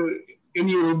or in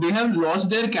Europe, they have lost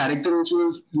their character, which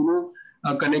was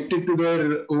connected to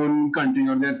their own country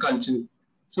or their culture.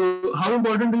 So, how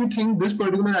important do you think this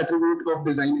particular attribute of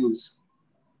design is?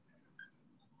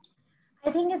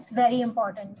 I think it's very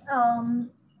important,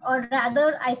 or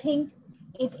rather, I think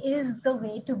it is the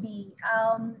way to be.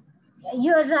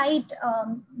 You're right.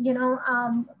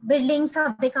 Buildings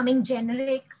are becoming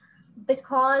generic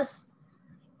because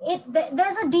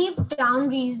there's a deep down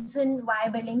reason why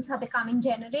buildings are becoming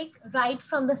generic, right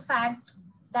from the fact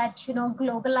that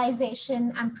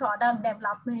globalization and product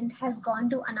development has gone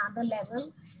to another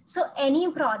level. So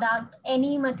any product,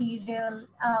 any material,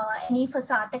 any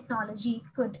facade technology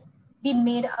could be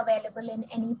made available in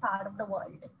any part of the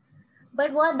world.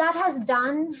 But what that has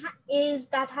done is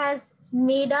that has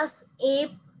made us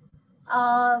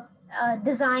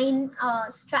design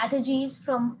strategies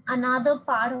from another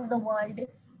part of the world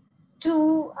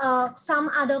to some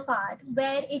other part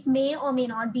where it may or may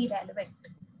not be relevant.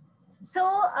 So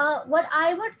what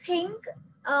I would think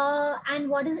and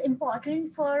what is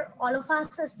important for all of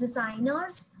us as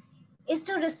designers is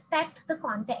to respect the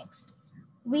context.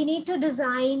 We need to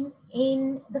design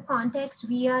in the context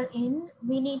we are in.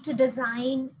 We need to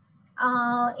design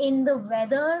in the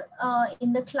weather,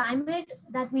 in the climate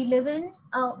that we live in.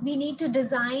 We need to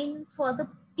design for the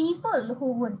people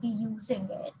who would be using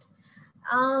it.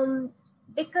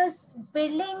 Because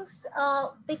buildings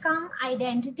become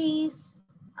identities.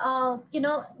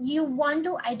 You want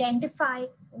to identify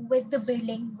with the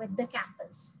building, with the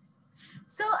campus.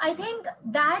 So I think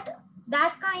that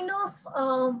kind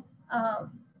of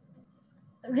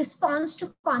response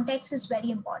to context is very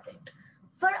important.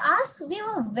 For us, we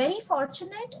were very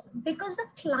fortunate because the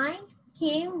client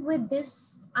came with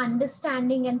this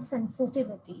understanding and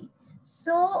sensitivity.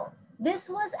 So this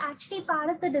was actually part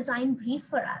of the design brief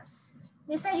for us.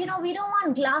 They said, we don't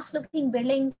want glass looking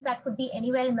buildings that could be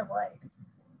anywhere in the world.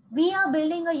 We are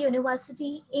building a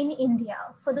university in India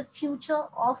for the future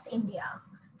of India,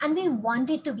 and we want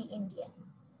it to be Indian.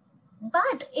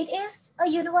 But it is a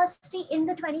university in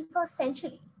the 21st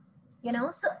century,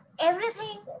 so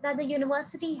everything that the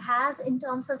university has in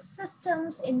terms of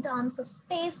systems, in terms of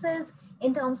spaces,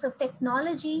 in terms of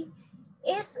technology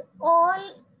is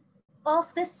all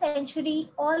of this century,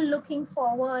 all looking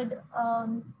forward,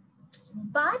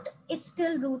 but it's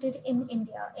still rooted in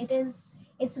India.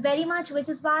 It's very much, which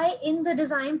is why in the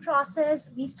design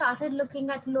process, we started looking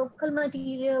at local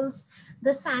materials.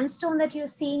 The sandstone that you're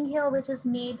seeing here, which is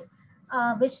made,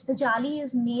 which the jali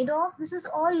is made of, this is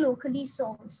all locally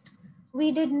sourced.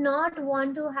 We did not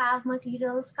want to have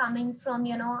materials coming from,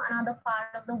 another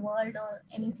part of the world or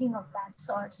anything of that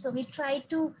sort. So we tried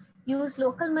to use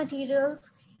local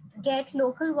materials, get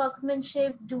local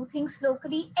workmanship, do things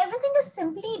locally. Everything is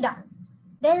simply done.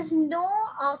 There's no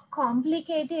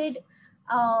complicated,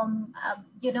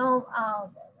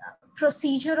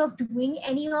 procedure of doing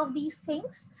any of these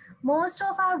things. Most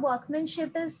of our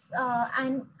workmanship is,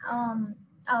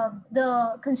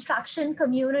 the construction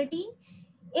community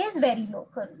is very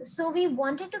local. So we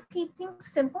wanted to keep things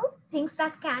simple, things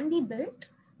that can be built.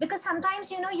 Because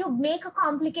sometimes, you make a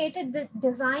complicated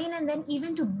design and then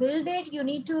even to build it, you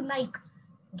need to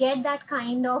get that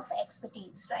kind of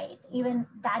expertise, right? Even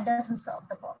that doesn't serve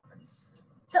the purpose.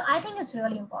 So I think it's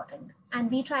really important. And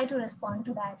we try to respond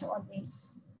to that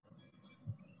always.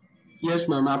 Yes,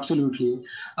 ma'am, absolutely.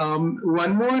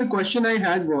 One more question I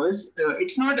had was,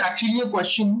 it's not actually a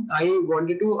question. I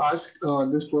wanted to ask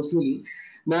this personally,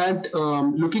 that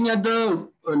looking at the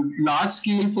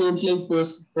large-scale firms like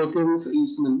Perkins,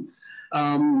 Eastman,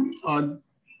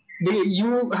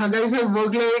 you guys have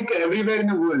worked everywhere in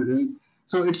the world, right?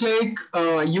 So it's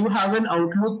you have an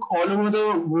outlook all over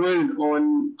the world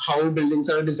on how buildings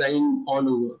are designed all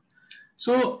over.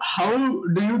 So how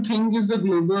do you think is the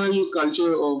global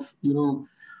culture of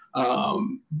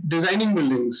designing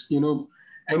buildings?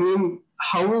 I mean,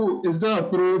 how is the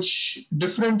approach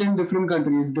different in different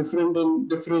countries, different in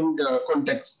different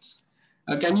contexts?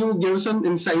 Can you give some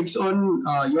insights on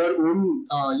your own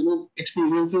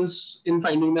experiences in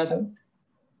finding that out?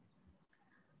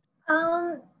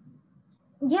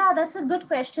 Yeah, that's a good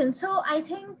question. So I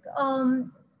think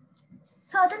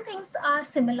certain things are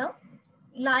similar.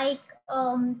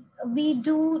 We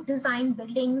do design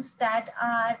buildings that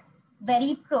are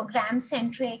very program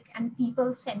centric and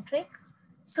people centric.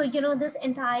 So, this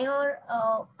entire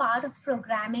part of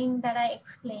programming that I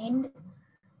explained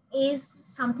is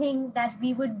something that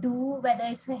we would do, whether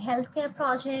it's a healthcare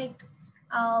project,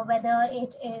 whether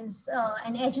it is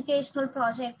an educational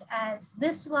project as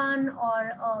this one,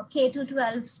 or a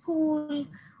K-12 school,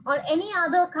 or any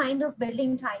other kind of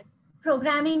building type.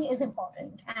 Programming is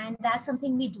important, and that's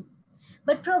something we do.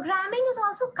 But programming is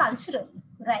also cultural,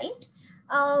 right?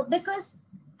 Because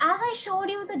as I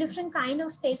showed you the different kind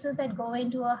of spaces that go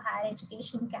into a higher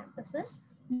education campuses,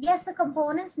 yes, the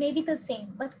components may be the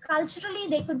same, but culturally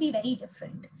they could be very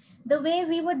different. The way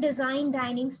we would design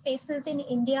dining spaces in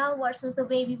India versus the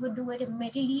way we would do it in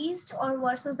Middle East, or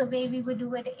versus the way we would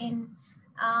do it in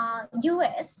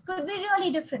US could be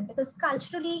really different, because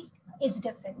culturally it's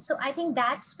different. So I think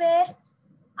that's where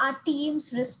our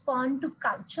teams respond to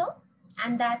culture,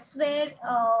 and that's where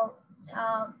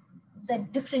the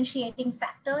differentiating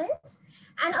factor is.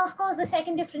 And of course, the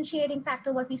second differentiating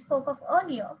factor, what we spoke of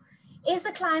earlier, is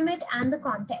the climate and the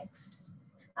context.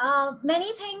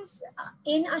 Many things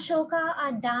in Ashoka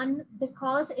are done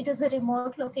because it is a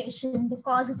remote location,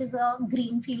 because it is a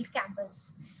greenfield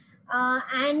campus.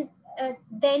 And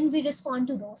then we respond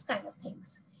to those kind of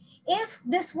things. If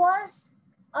this was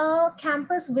a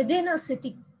campus within a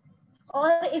city, or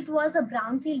it was a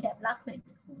brownfield development,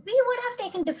 we would have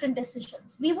taken different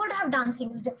decisions. We would have done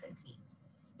things differently.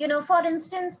 For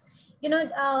instance,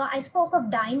 I spoke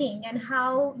of dining and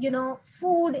how,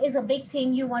 food is a big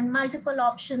thing. You want multiple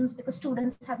options because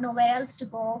students have nowhere else to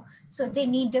go. So they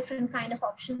need different kind of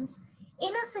options. In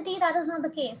a city, that is not the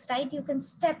case, right? You can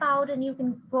step out and you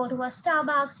can go to a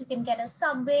Starbucks, you can get a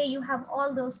Subway, you have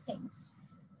all those things.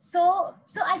 So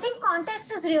I think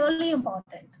context is really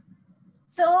important.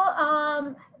 So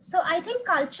I think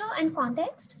culture and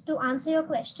context, to answer your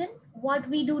question, what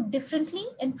we do differently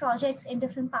in projects in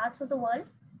different parts of the world.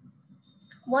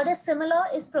 What is similar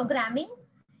is programming,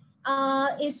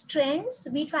 is trends.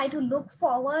 We try to look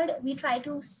forward. We try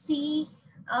to see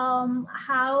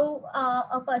how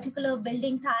a particular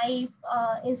building type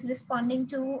is responding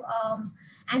to,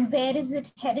 and where is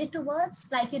it headed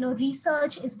towards. Like,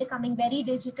 research is becoming very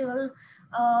digital.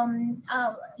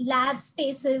 Lab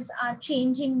spaces are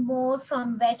changing more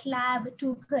from wet lab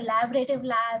to collaborative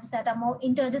labs that are more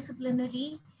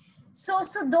interdisciplinary. So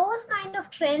those kind of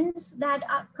trends that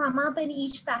come up in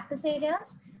each practice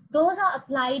areas, those are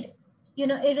applied,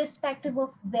 irrespective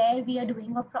of where we are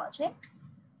doing a project.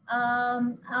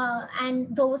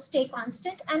 And those stay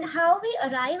constant. And how we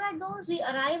arrive at those? We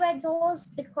arrive at those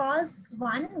because,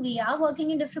 one, we are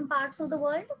working in different parts of the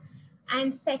world.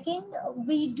 And second,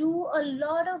 we do a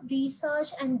lot of research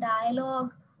and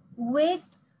dialogue with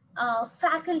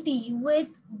faculty, with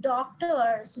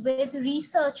doctors, with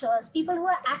researchers, people who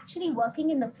are actually working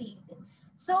in the field.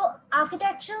 So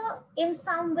architecture, in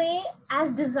some way,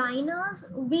 as designers,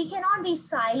 we cannot be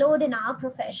siloed in our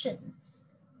profession,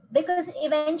 because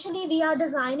eventually we are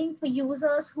designing for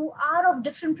users who are of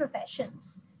different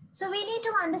professions. So we need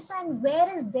to understand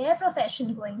where is their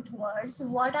profession going towards,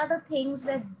 what are the things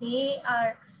that they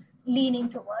are leaning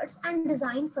towards, and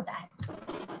design for that.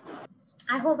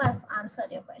 I hope I've answered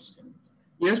your question.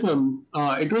 Yes, ma'am.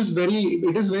 It is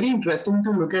very interesting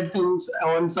to look at things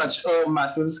on such a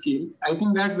massive scale. I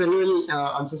think that very well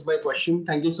answers my question.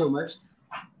 Thank you so much.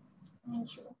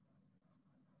 Thank you.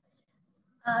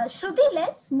 Shruti,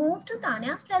 let's move to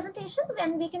Tanya's presentation,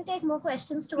 then we can take more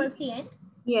questions towards the end.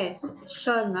 Yes,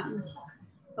 sure, ma'am.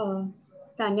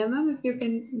 Tanya, ma'am, if you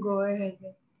can go ahead.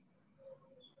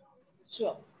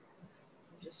 Sure.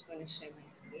 I'm just going to share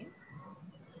my screen.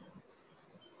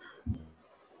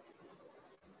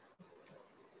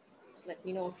 So let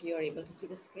me know if you are able to see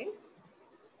the screen.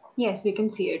 Yes, we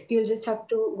can see it. You'll just have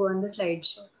to go on the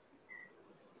slideshow.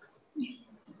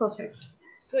 Perfect.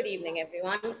 Good evening,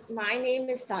 everyone. My name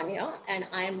is Tania, and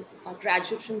I'm a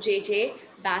graduate from JJ,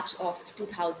 batch of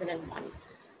 2001.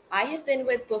 I have been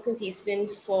with Perkins Eastman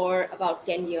for about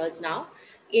 10 years now.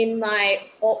 In my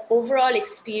overall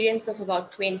experience of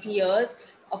about 20 years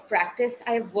of practice,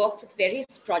 I have worked with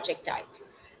various project types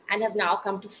and have now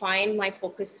come to find my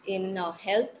focus in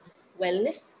health,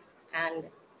 wellness, and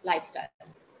lifestyle.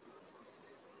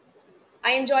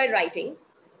 I enjoy writing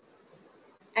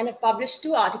and have published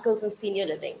 2 articles on senior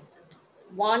living.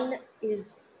 One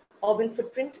is Urban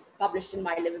Footprint, published in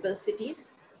My Livable Cities,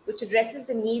 which addresses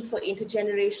the need for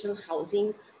intergenerational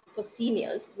housing for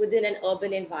seniors within an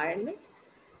urban environment.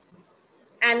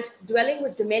 And Dwelling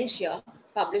with Dementia,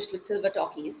 published with Silver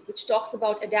Talkies, which talks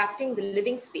about adapting the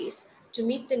living space to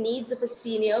meet the needs of a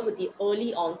senior with the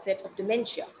early onset of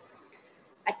dementia.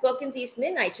 At Perkins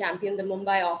Eastman, I champion the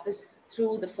Mumbai office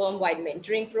through the firm-wide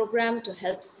mentoring program to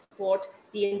help support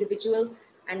the individual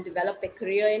and develop their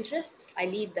career interests. I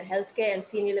lead the healthcare and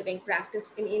senior living practice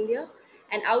in India.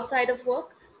 And outside of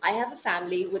work, I have a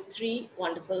family with 3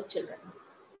 wonderful children.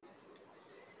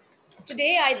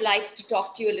 Today, I'd like to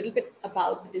talk to you a little bit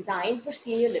about the design for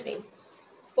senior living,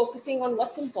 focusing on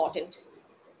what's important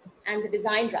and the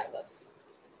design drivers.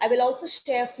 I will also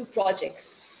share a few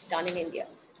projects done in India.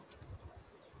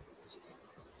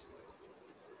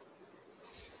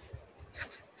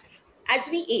 As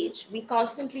we age, we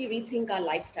constantly rethink our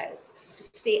lifestyles to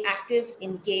stay active,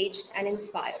 engaged, and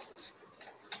inspired,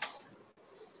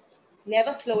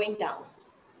 never slowing down.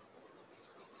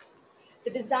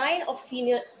 The design of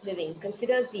senior living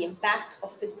considers the impact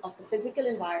of the physical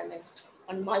environment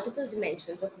on multiple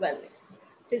dimensions of wellness: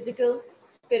 physical,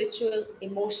 spiritual,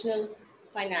 emotional,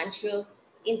 financial,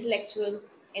 intellectual,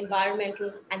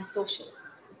 environmental, and social.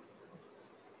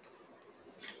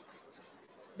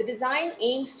 The design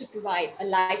aims to provide a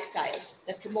lifestyle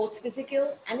that promotes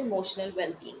physical and emotional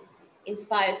well-being,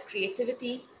 inspires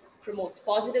creativity, promotes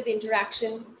positive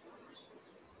interaction,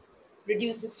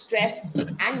 reduces stress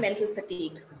and mental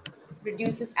fatigue,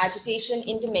 reduces agitation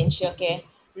in dementia care,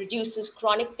 reduces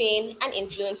chronic pain, and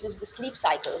influences the sleep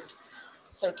cycles,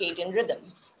 circadian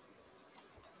rhythms.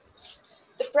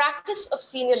 The practice of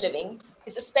senior living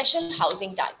is a special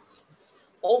housing type,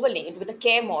 overlaid with a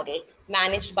care model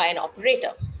managed by an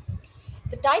operator.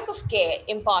 The type of care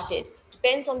imparted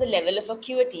depends on the level of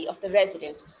acuity of the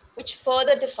resident, which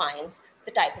further defines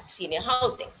the type of senior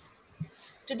housing.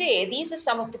 Today, these are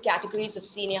some of the categories of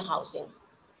senior housing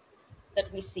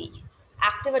that we see.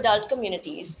 Active adult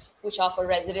communities, which are for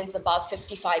residents above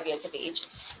 55 years of age,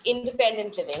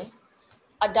 independent living,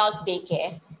 adult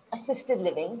daycare, assisted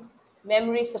living,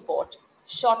 memory support,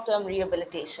 short-term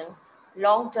rehabilitation,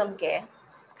 long-term care,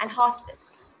 and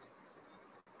hospice.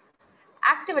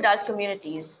 Active adult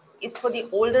communities is for the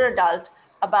older adult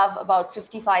above about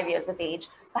 55 years of age,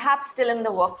 perhaps still in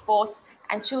the workforce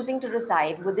and choosing to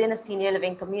reside within a senior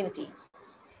living community.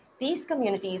 These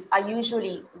communities are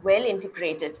usually well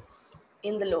integrated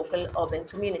in the local urban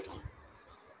community.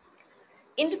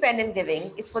 Independent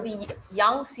living is for the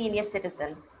young senior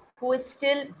citizen who is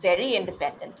still very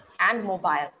independent and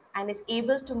mobile and is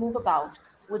able to move about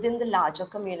within the larger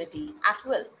community at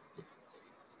will.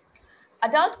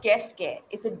 Adult guest care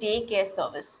is a day care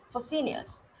service for seniors.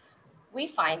 We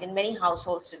find in many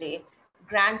households today,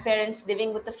 grandparents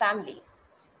living with the family.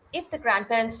 If the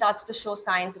grandparent starts to show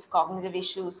signs of cognitive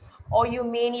issues, or you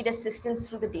may need assistance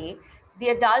through the day, the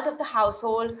adult of the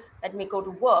household that may go to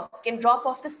work can drop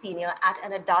off the senior at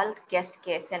an adult guest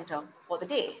care center for the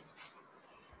day.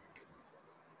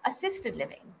 Assisted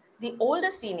living. The older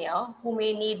senior who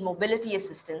may need mobility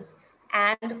assistance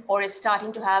and or is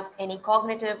starting to have any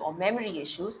cognitive or memory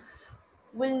issues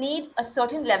will need a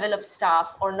certain level of staff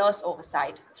or nurse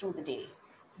oversight through the day.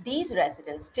 These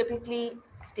residents typically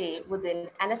stay within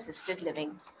an assisted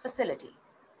living facility.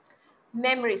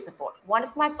 Memory support, one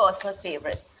of my personal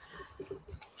favorites.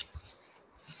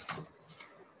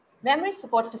 Memory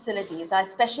support facilities are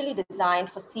specially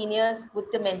designed for seniors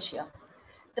with dementia.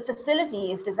 The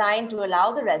facility is designed to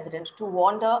allow the resident to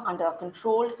wander under a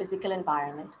controlled physical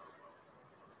environment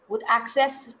with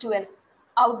access to an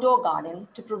outdoor garden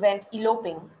to prevent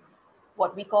eloping,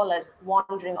 what we call as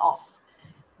wandering off.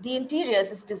 The interiors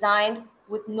is designed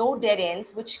with no dead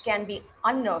ends, which can be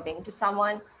unnerving to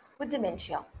someone with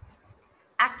dementia.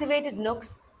 Activated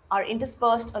nooks are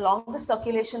interspersed along the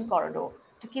circulation corridor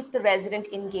to keep the resident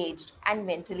engaged and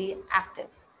mentally active.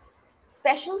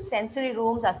 Special sensory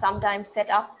rooms are sometimes set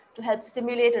up to help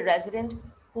stimulate a resident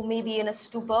who may be in a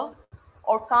stupor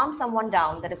or calm someone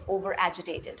down that is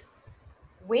over-agitated.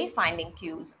 Wayfinding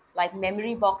cues, like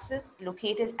memory boxes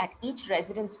located at each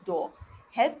resident's door,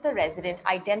 help the resident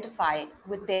identify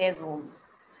with their rooms.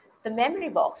 The memory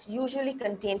box usually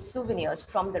contains souvenirs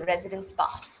from the resident's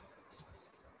past.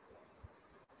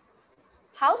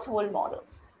 Household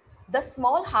models. The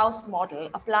small house model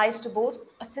applies to both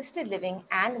assisted living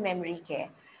and memory care,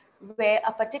 where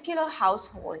a particular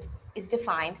household is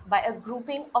defined by a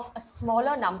grouping of a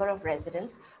smaller number of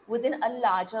residents within a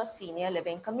larger senior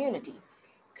living community,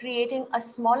 creating a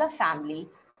smaller family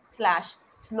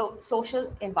 /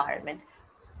 social environment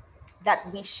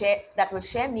that will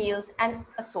share meals and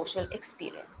a social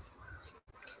experience.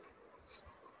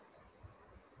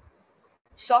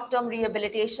 Short-term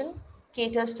rehabilitation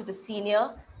caters to the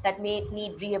senior that may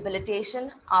need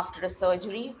rehabilitation after a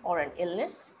surgery or an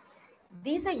illness.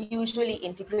 These are usually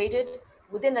integrated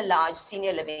within a large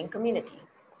senior living community.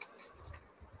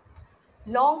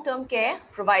 Long-term care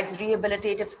provides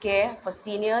rehabilitative care for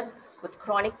seniors with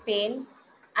chronic pain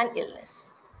and illness.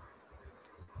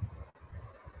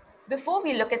 Before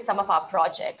we look at some of our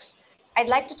projects, I'd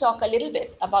like to talk a little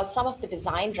bit about some of the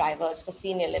design drivers for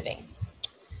senior living.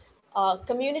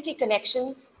 Community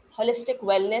connections, holistic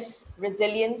wellness,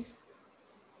 resilience,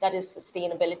 that is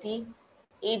sustainability,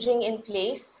 aging in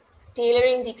place,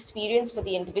 tailoring the experience for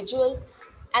the individual,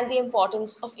 and the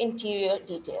importance of interior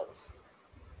details.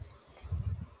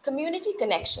 Community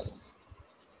connections.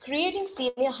 Creating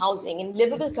senior housing in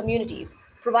livable communities,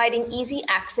 providing easy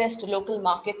access to local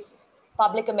markets,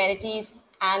 public amenities,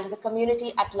 and the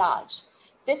community at large.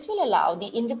 This will allow the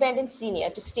independent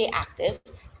senior to stay active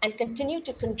and continue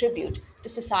to contribute to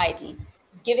society,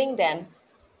 giving them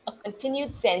a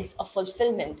continued sense of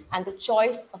fulfillment and the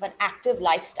choice of an active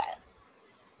lifestyle.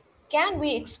 Can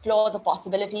we explore the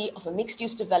possibility of a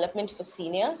mixed-use development for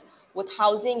seniors with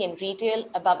housing and retail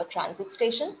above a transit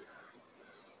station?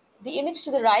 The image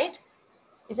to the right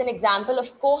is an example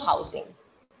of co-housing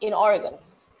in Oregon.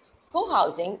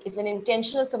 Co-housing is an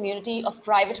intentional community of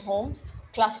private homes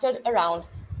clustered around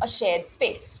a shared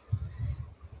space.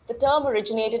 The term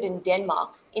originated in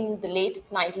Denmark in the late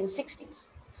 1960s.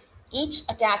 Each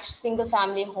attached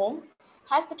single-family home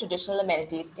has the traditional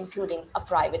amenities, including a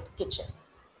private kitchen.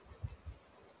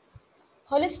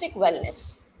 Holistic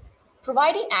wellness,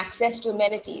 providing access to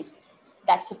amenities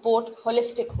that support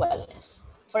holistic wellness.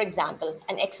 For example,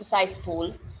 an exercise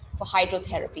pool for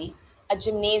hydrotherapy, a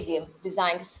gymnasium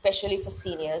designed especially for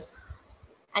seniors,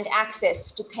 and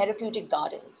access to therapeutic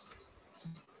gardens.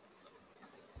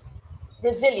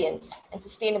 Resilience and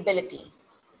sustainability.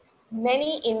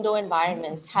 Many indoor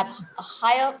environments have a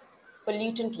higher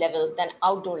pollutant level than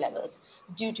outdoor levels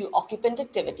due to occupant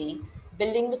activity,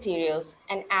 building materials,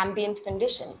 and ambient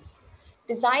conditions.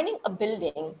 Designing a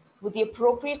building with the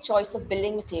appropriate choice of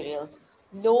building materials,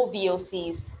 low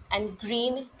VOCs, and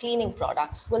green cleaning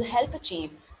products will help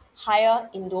achieve higher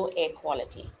indoor air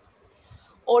quality.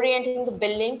 Orienting the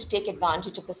building to take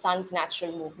advantage of the sun's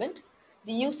natural movement,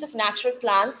 the use of natural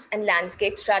plants and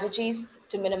landscape strategies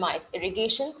to minimize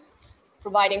irrigation,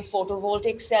 providing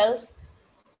photovoltaic cells,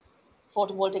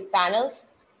 photovoltaic panels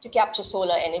to capture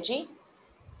solar energy,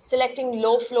 selecting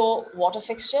low flow water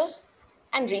fixtures,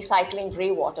 and recycling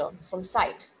gray water from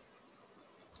site.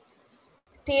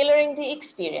 Tailoring the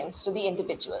experience to the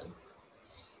individual.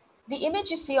 The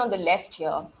image you see on the left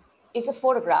here is a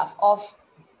photograph of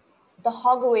the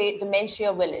Hogeway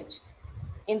Dementia Village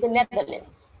in the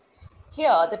Netherlands.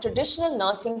 Here, the traditional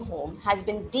nursing home has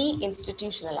been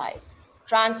deinstitutionalized,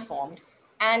 transformed,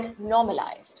 and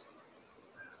normalized.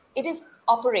 It is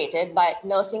operated by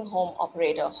nursing home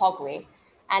operator Hogeway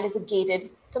and is a gated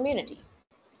community.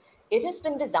 It has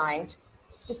been designed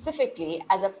specifically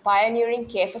as a pioneering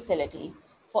care facility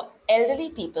for elderly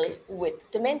people with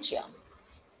dementia.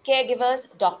 Caregivers,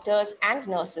 doctors, and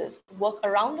nurses work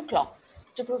around the clock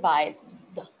to provide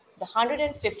the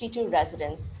 152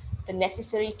 residents the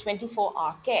necessary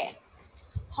 24-hour care.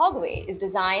 Hogeway is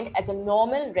designed as a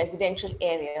normal residential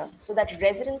area so that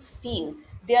residents feel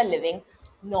they are living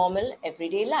normal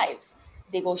everyday lives.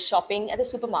 They go shopping at the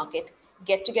supermarket,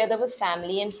 get together with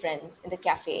family and friends in the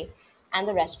cafe and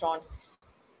the restaurant,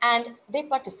 and they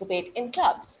participate in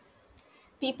clubs.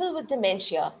 People with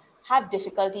dementia have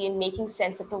difficulty in making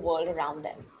sense of the world around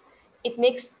them. It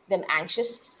makes them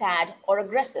anxious, sad, or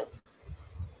aggressive.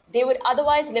 They would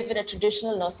otherwise live in a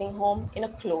traditional nursing home in a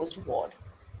closed ward.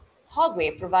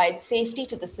 Hogeway provides safety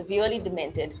to the severely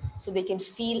demented so they can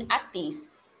feel at peace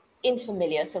in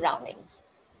familiar surroundings.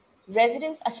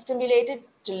 Residents are stimulated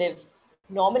to live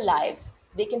normal lives.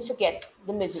 They can forget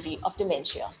the misery of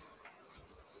dementia.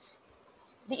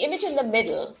 The image in the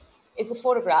middle is a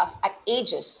photograph at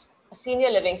Aegis, a senior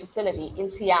living facility in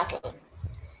Seattle.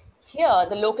 Here,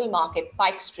 the local market,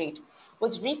 Pike Street,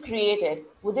 was recreated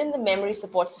within the memory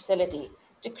support facility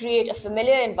to create a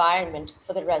familiar environment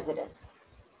for the residents.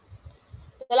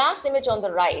 The last image on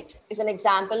the right is an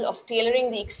example of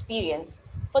tailoring the experience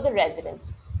for the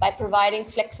residents by providing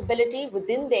flexibility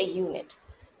within their unit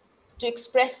to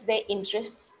express their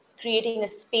interests, creating a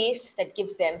space that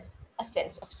gives them a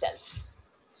sense of self.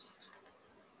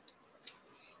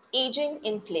 Aging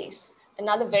in place,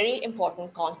 another very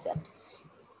important concept.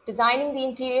 Designing the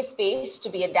interior space to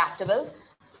be adaptable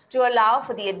to allow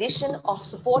for the addition of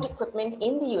support equipment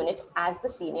in the unit as the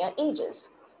senior ages,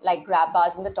 like grab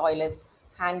bars in the toilets,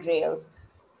 handrails,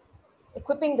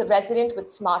 equipping the resident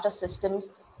with smarter systems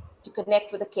to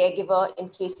connect with a caregiver in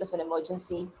case of an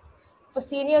emergency. For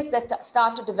seniors that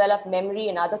start to develop memory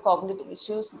and other cognitive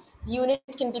issues, the unit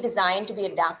can be designed to be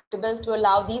adaptable to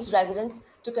allow these residents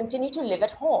to continue to live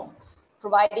at home,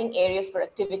 providing areas for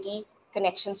activity,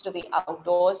 connections to the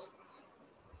outdoors,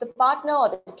 The partner or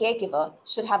the caregiver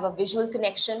should have a visual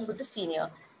connection with the senior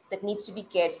that needs to be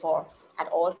cared for at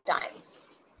all times.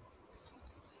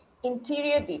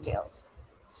 Interior details.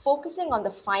 Focusing on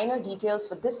the finer details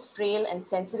for this frail and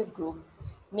sensitive group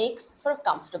makes for a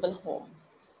comfortable home.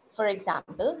 For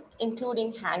example,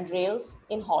 including handrails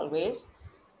in hallways,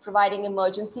 providing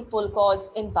emergency pull cords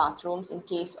in bathrooms in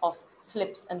case of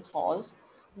slips and falls,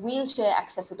 wheelchair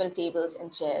accessible tables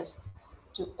and chairs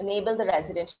to enable the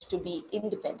resident to be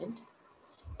independent.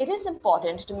 It is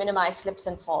important to minimize slips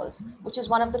and falls, which is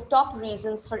one of the top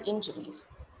reasons for injuries.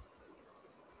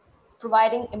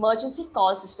 Providing emergency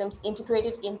call systems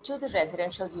integrated into the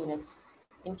residential units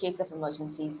in case of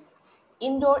emergencies.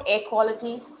 Indoor air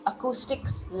quality,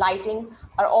 acoustics, lighting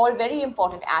are all very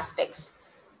important aspects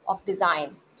of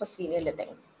design for senior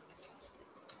living.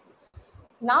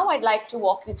 Now I'd like to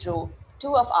walk you through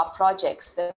two of our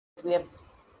projects that we have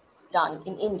done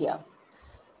in India.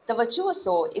 The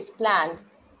Virtuoso is planned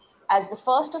as the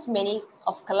first of many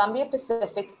of Columbia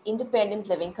Pacific independent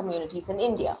living communities in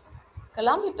India.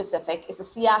 Columbia Pacific is a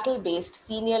Seattle-based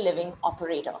senior living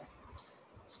operator.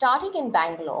 Starting in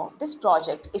Bangalore, this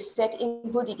project is set in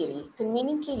Budigiri,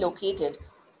 conveniently located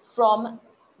from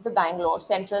the Bangalore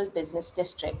Central Business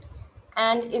District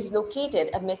and is located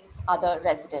amidst other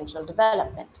residential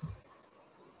development.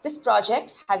 This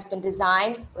project has been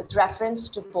designed with reference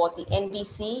to both the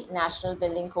NBC, National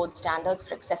Building Code Standards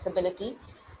for Accessibility,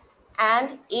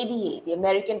 and ADA, the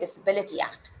American Disability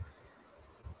Act,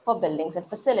 for buildings and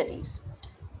facilities.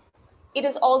 It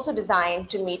is also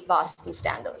designed to meet Vastu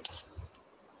standards.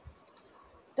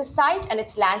 The site and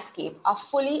its landscape are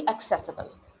fully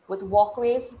accessible, with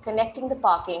walkways connecting the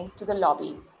parking to the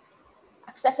lobby.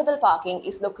 Accessible parking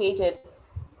is located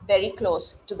very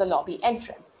close to the lobby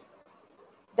entrance.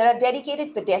 There are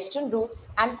dedicated pedestrian routes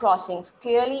and crossings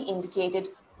clearly indicated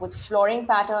with flooring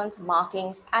patterns,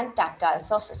 markings, and tactile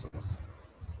surfaces.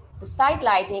 The site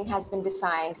lighting has been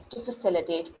designed to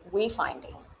facilitate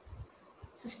wayfinding.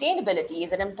 Sustainability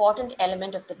is an important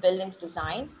element of the building's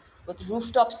design, with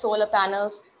rooftop solar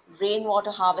panels,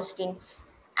 rainwater harvesting,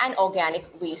 and organic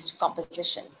waste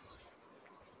composition.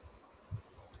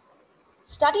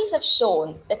 Studies have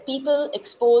shown that people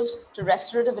exposed to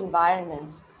restorative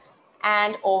environments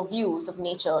and or views of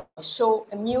nature show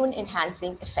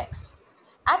immune-enhancing effects.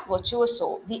 At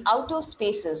Virtuoso, the outdoor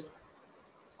spaces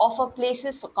offer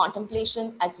places for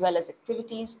contemplation as well as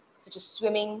activities such as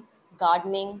swimming,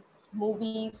 gardening,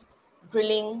 movies,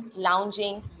 grilling,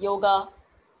 lounging, yoga.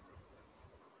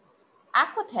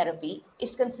 Aquatherapy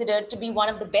is considered to be one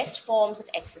of the best forms of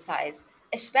exercise,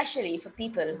 especially for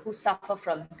people who suffer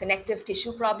from connective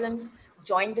tissue problems,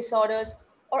 joint disorders,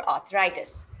 or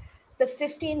arthritis. The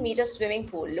 15-meter swimming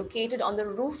pool located on the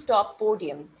rooftop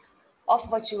podium of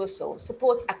Virtuoso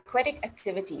supports aquatic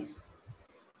activities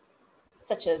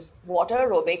such as water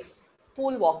aerobics,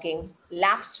 pool walking,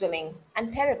 lap swimming,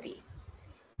 and therapy.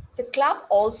 The club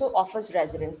also offers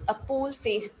residents a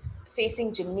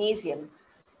pool-facing gymnasium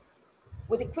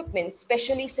with equipment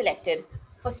specially selected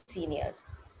for seniors.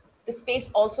 The space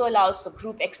also allows for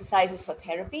group exercises for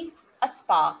therapy. A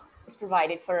spa is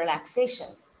provided for relaxation.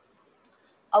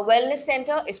 A wellness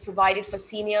center is provided for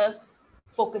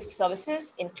senior-focused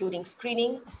services, including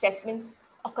screening, assessments,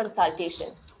 or consultation.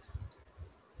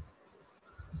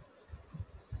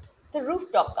 The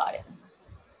rooftop garden.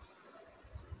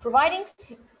 Providing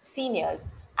seniors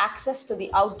access to the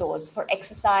outdoors for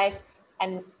exercise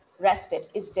and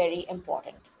respite is very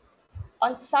important.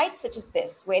 On sites such as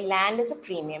this, where land is a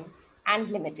premium and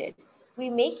limited, we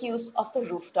make use of the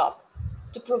rooftop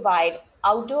to provide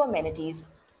outdoor amenities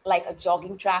like a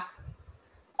jogging track,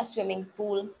 a swimming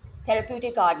pool,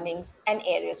 therapeutic gardenings, and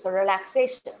areas for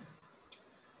relaxation.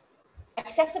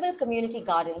 Accessible community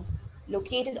gardens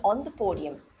located on the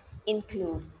podium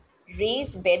include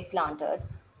raised bed planters,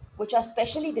 which are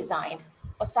specially designed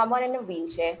for someone in a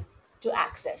wheelchair to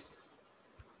access.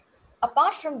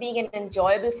 Apart from being an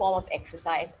enjoyable form of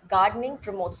exercise, gardening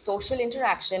promotes social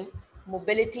interaction,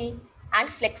 mobility, and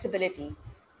flexibility,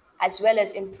 as well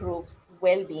as improves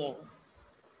well-being.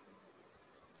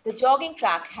 The jogging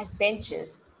track has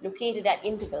benches located at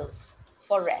intervals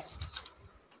for rest.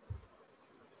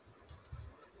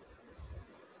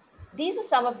 These are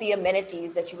some of the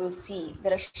amenities that you will see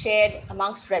that are shared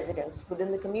amongst residents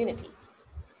within the community.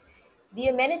 The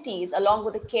amenities, along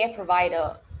with the care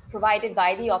provided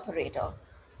by the operator,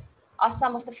 are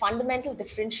some of the fundamental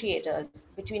differentiators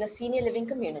between a senior living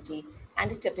community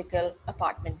and a typical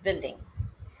apartment building.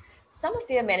 Some of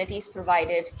the amenities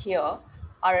provided here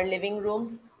are a living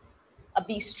room, a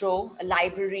bistro, a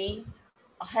library,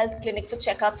 a health clinic for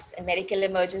checkups and medical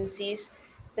emergencies,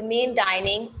 the main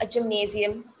dining, a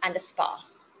gymnasium, and a spa.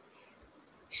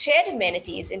 Shared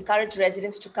amenities encourage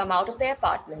residents to come out of their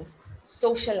apartments,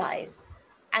 socialize,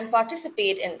 and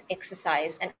participate in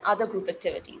exercise and other group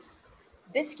activities.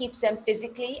 This keeps them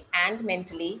physically and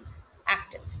mentally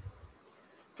active.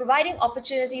 Providing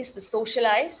opportunities to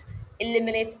socialize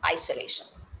eliminates isolation.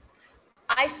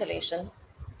 Isolation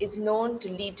is known to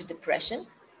lead to depression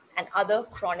and other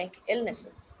chronic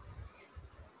illnesses.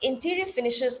 Interior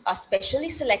finishes are specially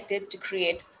selected to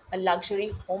create a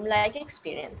luxury home-like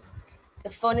experience. The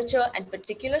furniture and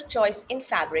particular choice in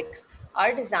fabrics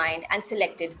are designed and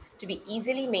selected to be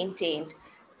easily maintained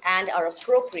and are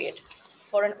appropriate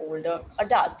for an older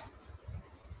adult.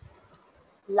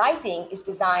 Lighting is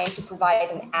designed to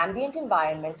provide an ambient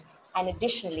environment and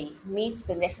additionally meets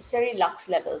the necessary lux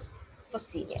levels for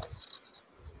seniors.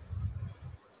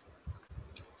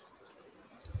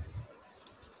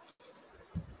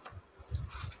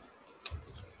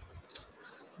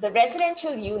 The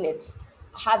residential units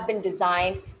have been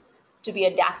designed to be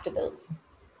adaptable,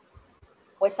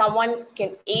 where someone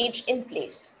can age in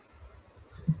place.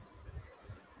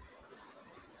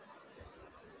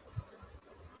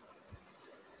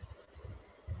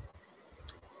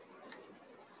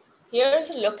 Here's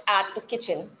a look at the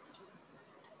kitchen.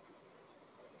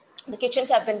 The kitchens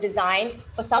have been designed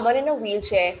for someone in a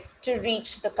wheelchair to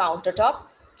reach the countertop,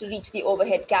 to reach the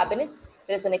overhead cabinets.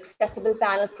 There's an accessible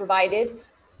panel provided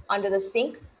under the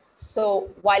sink. So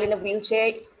while in a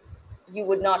wheelchair, you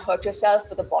would not hurt yourself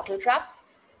with a bottle trap.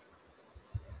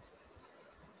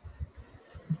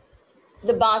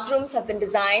 The bathrooms have been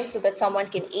designed so that someone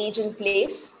can age in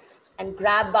place, and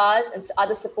grab bars and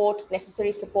other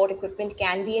necessary support equipment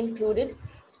can be included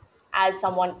as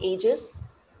someone ages.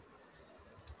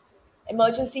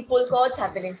 Emergency pull cords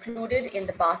have been included in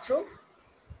the bathroom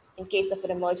in case of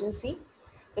an emergency.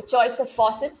 The choice of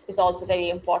faucets is also very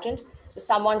important. So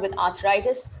someone with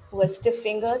arthritis who has stiff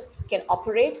fingers can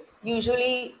operate.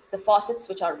 Usually the faucets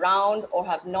which are round or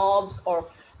have knobs or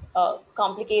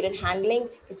complicated handling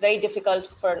is very difficult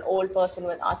for an old person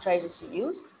with arthritis to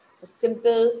use. So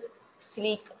simple,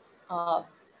 sleek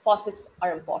faucets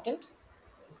are important.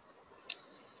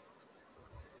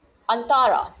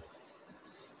 Antara.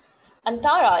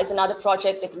 Antara is another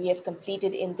project that we have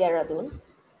completed in Dehradun.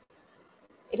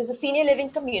 It is a senior living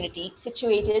community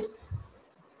situated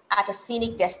at a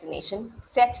scenic destination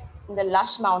set in the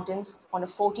lush mountains on a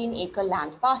 14-acre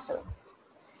land parcel.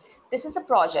 This is a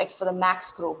project for the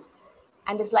Max Group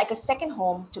and is like a second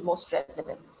home to most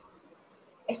residents.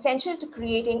 Essential to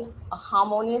creating a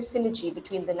harmonious synergy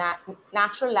between the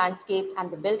natural landscape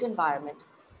and the built environment,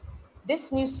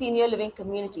 this new senior living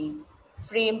community,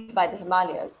 framed by the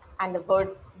Himalayas and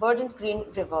the verdant green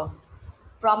river,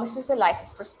 promises a life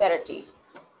of prosperity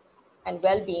and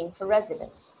well-being for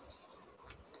residents.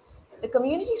 The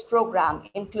community's program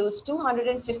includes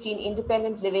 215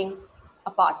 independent living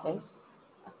apartments,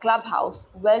 a clubhouse,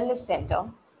 wellness center,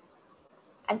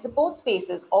 and support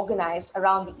spaces organized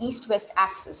around the east-west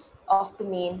axis of the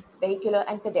main vehicular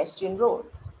and pedestrian road.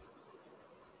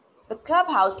 The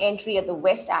clubhouse entry at the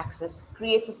west axis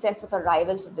creates a sense of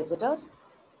arrival for visitors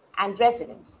and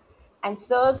residents and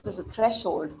serves as a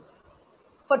threshold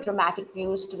for dramatic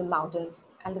views to the mountains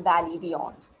and the valley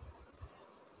beyond.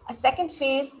 A second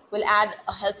phase will add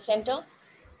a health center,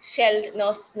 shelled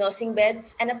nursing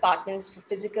beds, and apartments for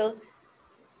physical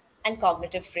and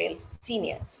cognitive frail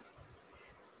seniors.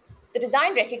 The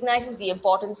design recognizes the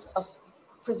importance of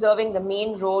preserving the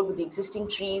main road with the existing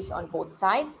trees on both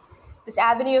sides. This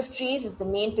avenue of trees is the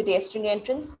main pedestrian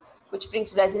entrance, which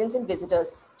brings residents and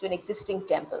visitors to an existing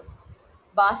temple.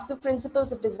 Vastu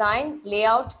principles of design,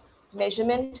 layout,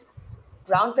 measurement,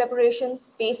 ground preparation,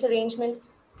 space arrangement,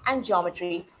 and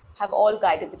geometry have all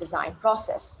guided the design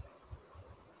process.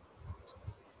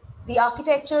 The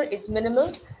architecture is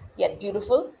minimal yet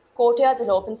beautiful. Courtyards and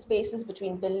open spaces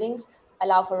between buildings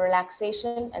allow for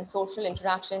relaxation and social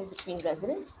interaction between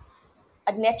residents.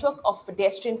 A network of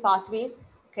pedestrian pathways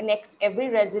connects every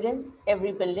resident,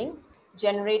 every building,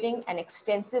 generating an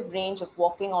extensive range of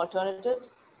walking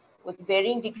alternatives with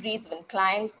varying degrees of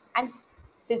inclines and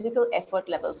physical effort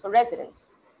levels for residents.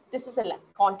 This is a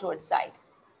contoured site.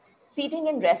 Seating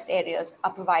and rest areas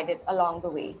are provided along the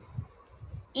way.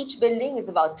 Each building is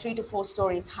about 3 to 4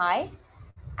 stories high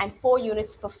and 4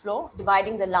 units per floor,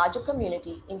 dividing the larger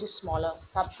community into smaller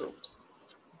subgroups.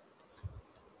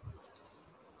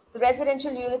 The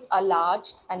residential units are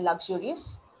large and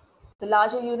luxurious. The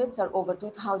larger units are over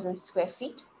 2,000 square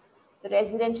feet. The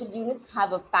residential units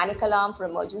have a panic alarm for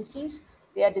emergencies.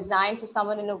 They are designed for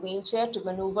someone in a wheelchair to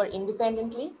maneuver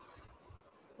independently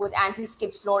with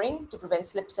anti-skid flooring to prevent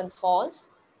slips and falls.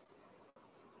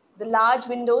 The large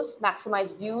windows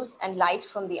maximize views and light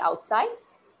from the outside.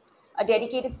 A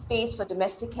dedicated space for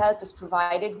domestic help is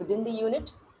provided within the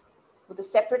unit with a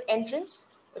separate entrance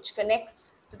which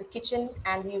connects to the kitchen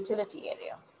and the utility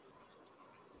area.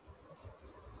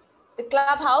 The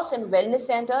clubhouse and wellness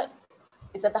center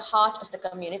is at the heart of the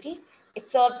community. It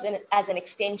serves as an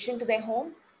extension to their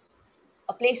home,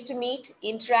 a place to meet,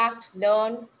 interact,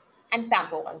 learn, and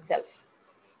pamper oneself.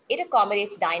 It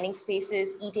accommodates dining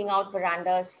spaces, eating out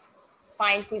verandas,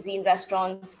 fine cuisine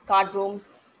restaurants, card rooms,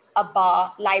 a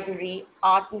bar, library,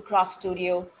 art and craft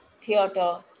studio,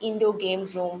 theater, indoor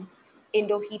games room,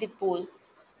 indoor heated pool.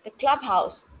 The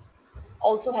clubhouse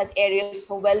also has areas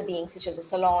for well-being such as a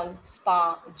salon,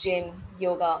 spa, gym,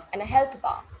 yoga, and a health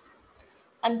bar.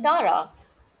 Antara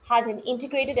has an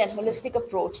integrated and holistic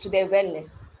approach to their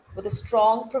wellness with a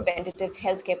strong preventative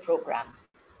healthcare program.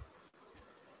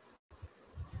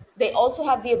 They also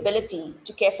have the ability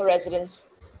to care for residents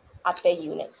at their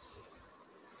units.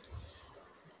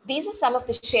 These are some of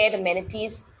the shared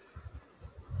amenities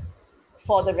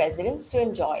for the residents to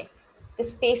enjoy. The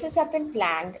spaces have been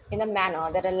planned in a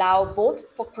manner that allow both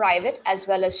for private as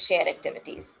well as shared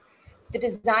activities. The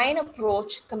design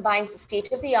approach combines the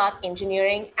state-of-the-art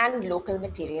engineering and local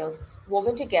materials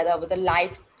woven together with a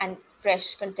light and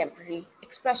fresh contemporary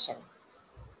expression.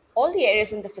 All the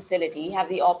areas in the facility have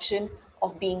the option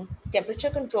of being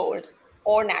temperature controlled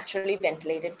or naturally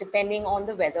ventilated depending on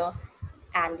the weather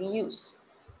and the use.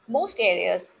 Most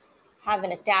areas have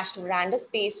an attached veranda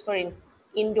space for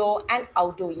indoor and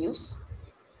outdoor use.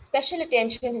 Special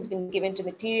attention has been given to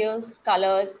materials,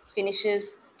 colors,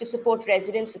 finishes to support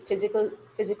residents with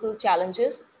physical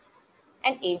challenges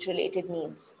and age-related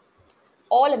needs.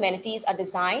 All amenities are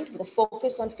designed with a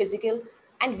focus on physical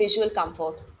and visual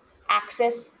comfort,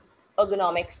 access,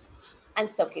 ergonomics, and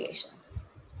circulation.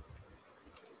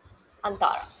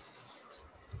 Antara.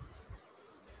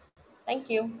 Thank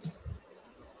you.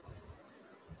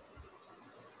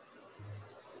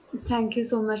 Thank you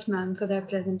so much, ma'am, for that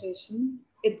presentation.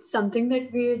 It's something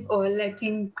that we've all, I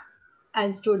think,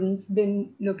 as students,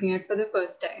 been looking at for the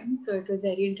first time. So it was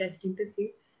very interesting to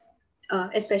see,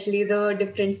 especially the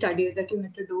different studies that you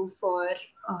had to do for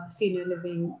senior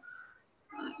living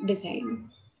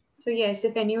design. So yes,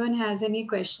 if anyone has any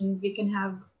questions, we can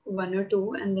have one or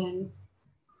two, and then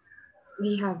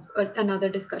we have another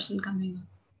discussion coming up.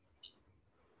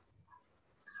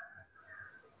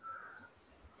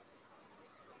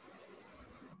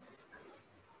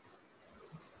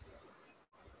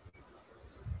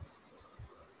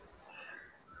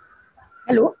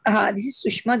 Hello, this is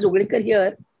Sushma Joglekar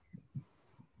here.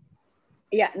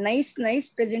 Yeah, nice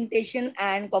presentation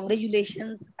and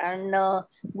congratulations, and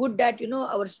good that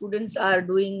our students are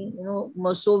doing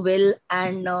so well,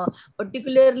 and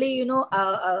particularly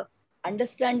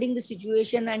understanding the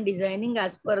situation and designing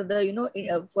as per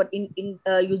the for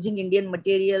using Indian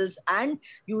materials and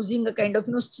using a kind of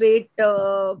straight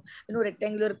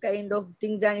rectangular kind of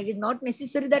things. And it is not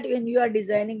necessary that when you are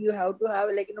designing you have to have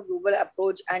like global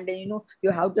approach, and then you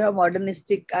have to have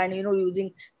modernistic and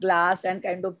using glass and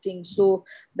kind of things. So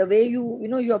the way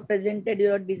you have presented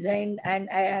your design, and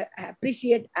I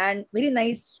appreciate, and very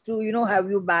nice to have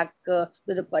you back to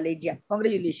the college. Yeah,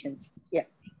 congratulations. Yeah,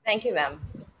 thank you, ma'am.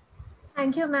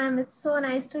 Thank you, ma'am. It's so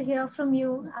nice to hear from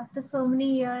you after so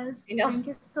many years. Thank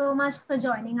you so much for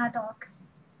joining our talk.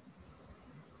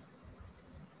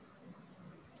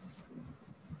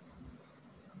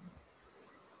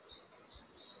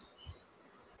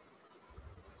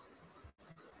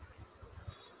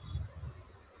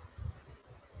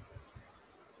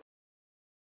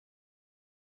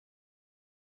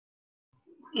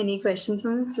 Any questions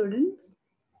from the students?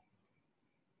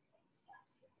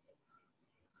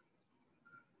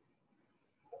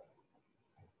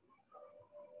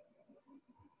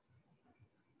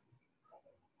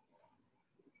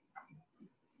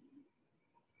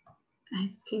 I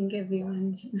think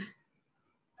everyone's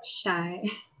shy.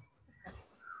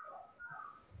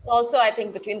 Also, I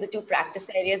think between the two practice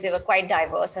areas, they were quite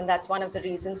diverse, and that's one of the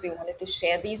reasons we wanted to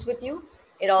share these with you.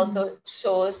 It also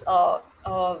shows a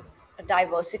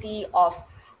diversity of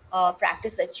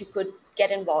practice that you could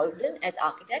get involved in as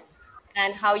architects,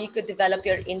 and how you could develop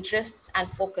your interests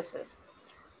and focuses.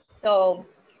 So,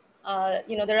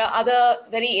 there are other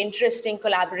very interesting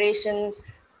collaborations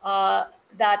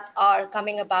that are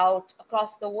coming about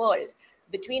across the world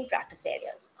between practice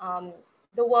areas.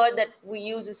 The word that we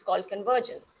use is called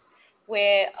convergence,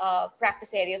 where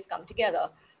practice areas come together.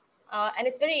 And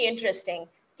it's very interesting,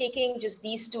 taking just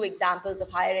these two examples of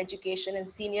higher education and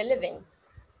senior living.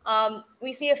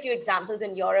 We see a few examples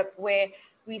in Europe where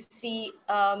we see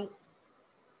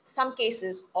some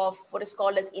cases of what is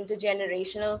called as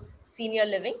intergenerational senior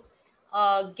living,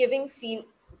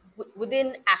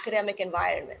 within academic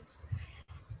environments.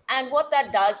 And what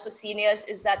that does for seniors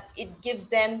is that it gives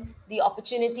them the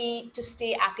opportunity to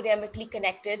stay academically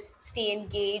connected, stay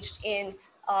engaged in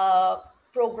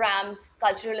programs,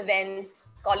 cultural events,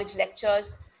 college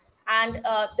lectures. And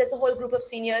there's a whole group of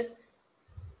seniors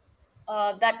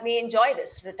that may enjoy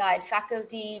this: retired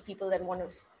faculty,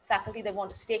 faculty that want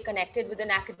to stay connected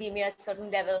within academia at a certain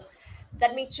level,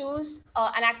 that may choose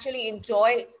and actually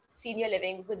enjoy senior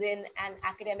living within an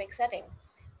academic setting.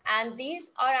 And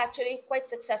these are actually quite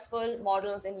successful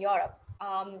models in Europe.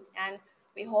 And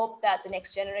we hope that the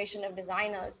next generation of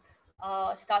designers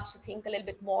starts to think a little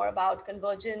bit more about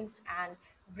convergence and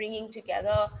bringing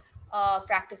together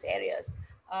practice areas.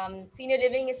 Senior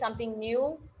living is something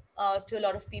new to a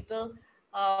lot of people,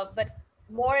 but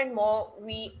more and more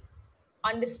we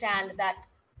understand that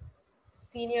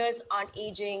seniors aren't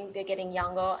aging, they're getting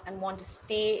younger and want to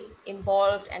stay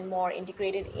involved and more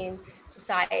integrated in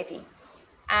society.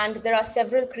 And there are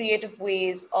several creative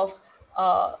ways of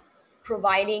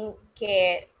providing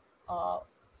care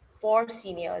for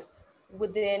seniors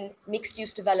within mixed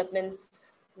use developments,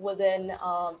 within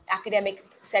academic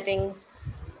settings,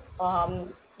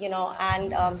 and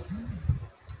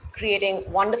creating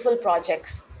wonderful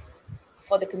projects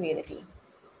for the community.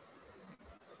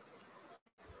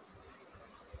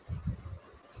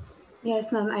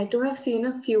 Yes, ma'am. I too have seen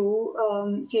a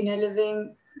few senior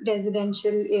living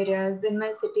residential areas in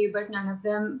my city, but none of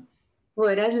them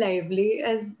were as lively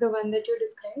as the one that you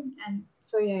described. And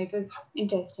so, yeah, it was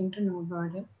interesting to know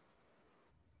about it.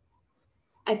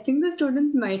 I think the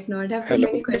students might not have too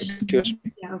many questions. Excuse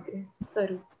me. Yeah, okay.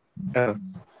 Sorry.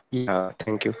 Yeah,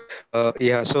 thank you.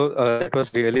 So that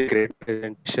was really great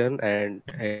presentation, and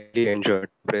I really enjoyed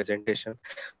the presentation.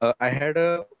 I had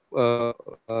a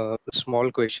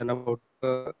small question about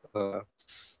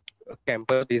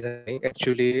campus designing.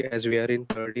 Actually, as we are in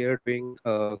third year doing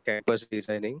campus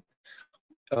designing,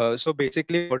 so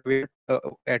basically what we are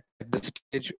at the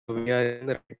stage we are in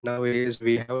right now is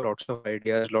we have lots of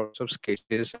ideas, lots of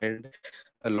sketches, and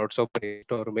lots of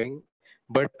brainstorming,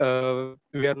 but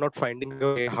we are not finding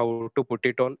a way how to put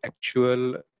it on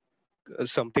actual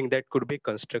something that could be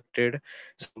constructed,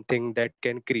 something that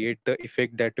can create the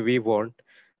effect that we want.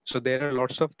 So there are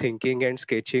lots of thinking and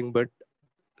sketching, but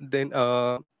then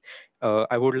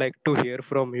I would like to hear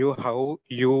from you how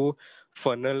you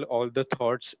funnel all the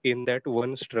thoughts in that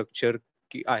one structure.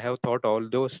 I have thought all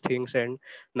those things, and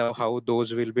now how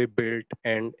those will be built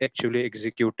and actually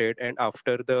executed, and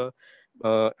after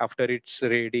it's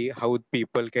ready, how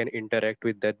people can interact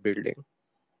with that building.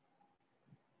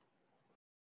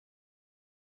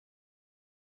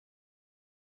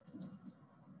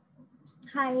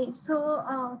 Hi,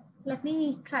 so let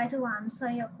me try to answer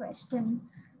your question.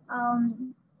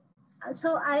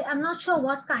 So I'm not sure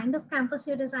what kind of campus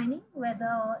you're designing,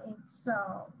 whether it's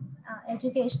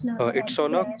educational, It's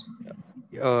on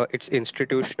it's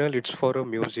institutional, it's for a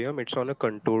museum, it's on a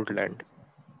contoured land.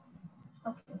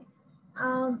 Okay.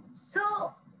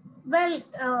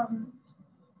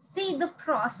 See, the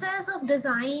process of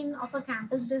design of a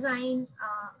campus design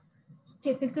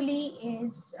typically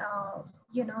is,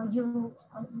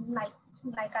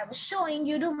 like I was showing,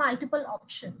 you do multiple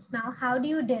options. Now, how do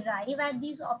you derive at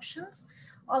these options?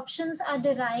 Options are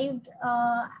derived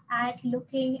at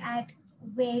looking at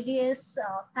various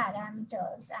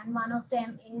parameters, and one of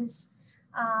them is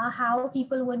how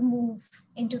people would move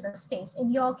into the space.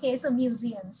 In your case, a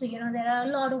museum. So, there are a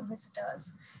lot of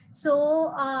visitors.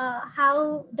 So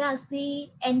how does the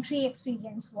entry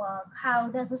experience work? How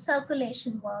does the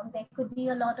circulation work? There could be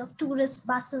a lot of tourist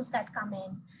buses that come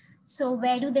in. So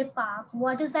where do they park?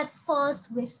 What is that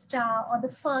first vista or the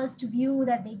first view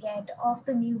that they get of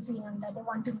the museum that they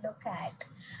want to look at?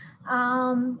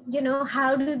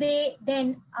 How do they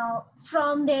then,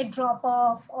 from their drop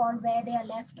off or where they are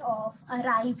left off,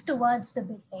 arrive towards the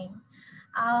building?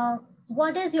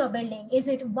 What is your building? Is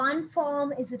it one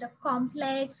form? Is it a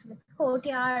complex with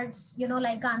courtyards,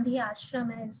 like Gandhi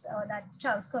Ashram is that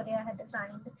Charles Correa had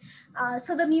designed?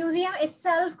 So the museum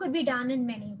itself could be done in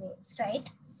many ways, right?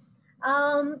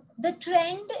 The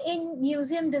trend in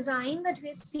museum design that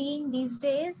we're seeing these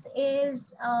days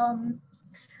is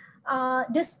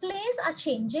displays are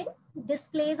changing.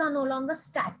 Displays are no longer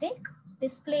static.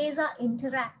 Displays are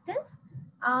interactive.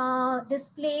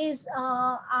 Displays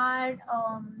are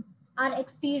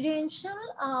experiential.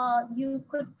 You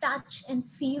could touch and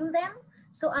feel them.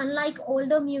 So unlike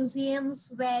older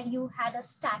museums where you had a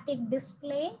static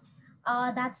display,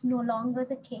 that's no longer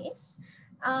the case.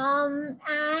 So,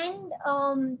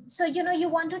 you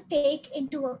want to take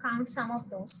into account some of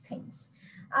those things,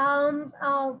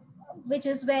 which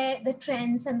is where the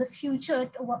trends and the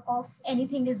future of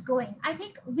anything is going. I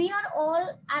think we are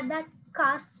all at that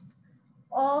cusp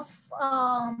of,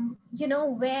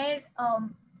 where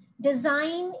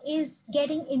design is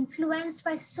getting influenced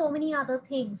by so many other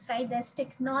things, right? There's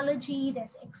technology,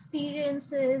 there's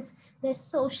experiences, there's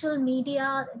social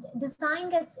media.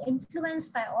 Design gets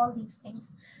influenced by all these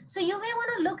things. So you may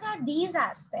want to look at these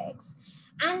aspects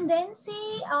and then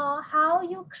see how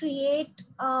you create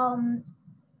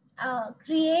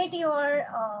your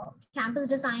campus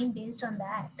design based on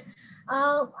that.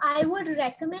 I would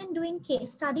recommend doing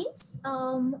case studies.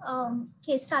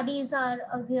 Case studies are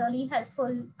really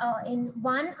helpful in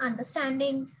one,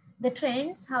 understanding the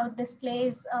trends, how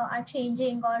displays are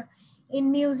changing, or in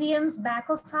museums, back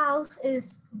of house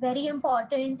is very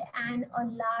important, and a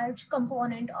large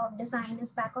component of design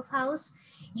is back of house.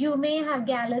 You may have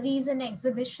galleries and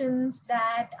exhibitions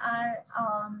that are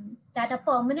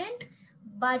permanent,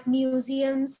 but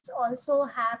museums also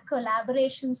have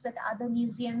collaborations with other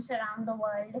museums around the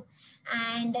world.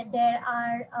 And there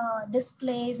are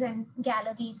displays and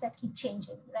galleries that keep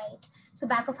changing, right? So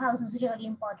back of house is really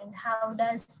important. How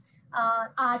does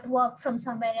artwork from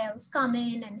somewhere else come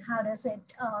in, and how does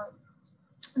it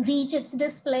reach its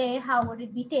display? How would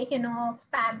it be taken off,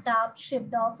 packed up,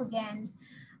 shipped off again?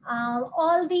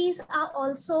 All these are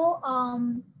also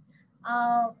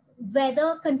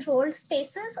weather controlled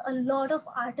spaces. A lot of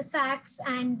artifacts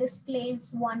and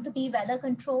displays want to be weather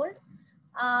controlled,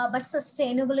 but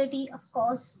sustainability, of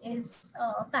course, is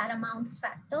a paramount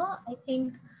factor. I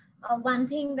think one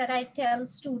thing that I tell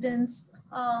students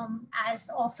as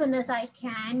often as I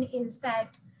can is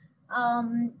that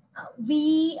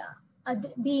we,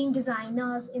 being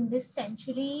designers in this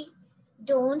century,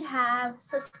 don't have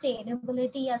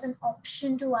sustainability as an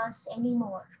option to us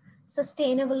anymore.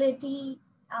 Sustainability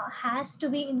has to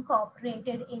be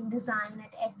incorporated in design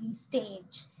at every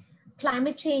stage.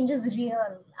 Climate change is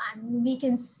real and we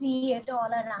can see it all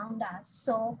around us.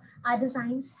 So our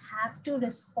designs have to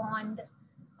respond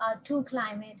to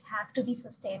climate, have to be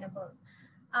sustainable.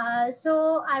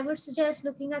 So I would suggest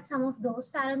looking at some of those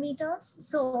parameters.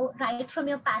 So right from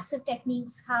your passive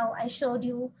techniques, how I showed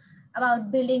you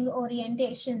about building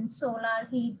orientation, solar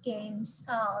heat gains,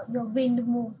 your wind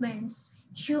movements,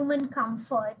 human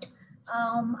comfort,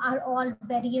 are all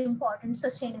very important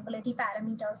sustainability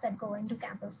parameters that go into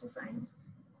campus design.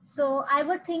 So I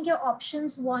would think your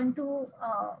options want to,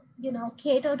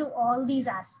 cater to all these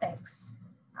aspects.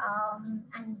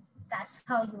 And that's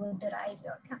how you would derive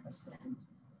your campus plan.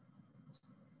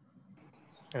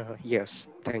 Yes,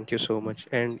 thank you so much.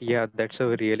 And yeah, that's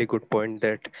a really good point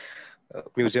that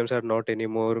museums are not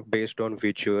anymore based on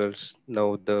visuals.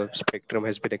 Now the spectrum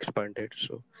has been expanded.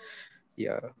 So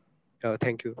yeah,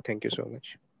 thank you so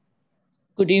much.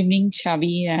 Good evening,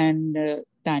 Chhavi and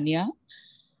Tania.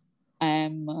 I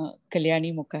am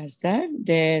Kalyani Mukazdar,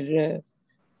 their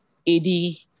AD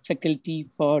faculty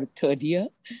for third year.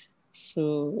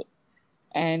 So,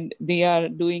 and they are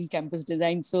doing campus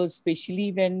design. So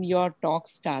especially when your talk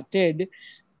started,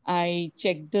 I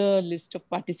checked the list of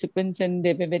participants and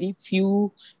there were very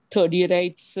few third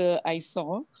yearites I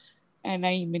saw. And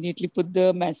I immediately put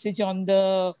the message on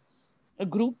the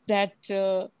group that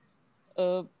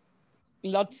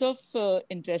lots of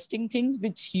interesting things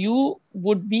which you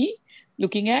would be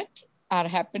looking at are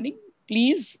happening.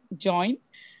 Please join.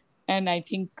 And I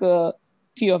think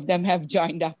few of them have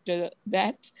joined after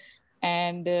that.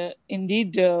 And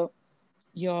indeed,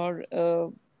 your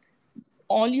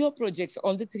all your projects,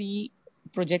 all the three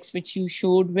projects which you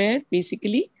showed were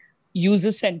basically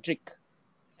user-centric.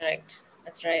 Right,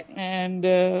 that's right. And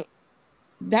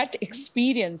that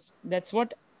experience, that's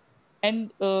what,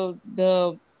 and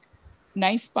the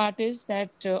nice part is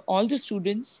that all the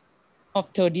students of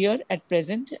third year at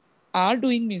present are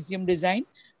doing museum design,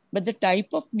 but the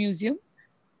type of museum,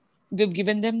 we've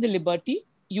given them the liberty,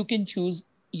 you can choose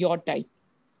your type.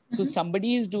 So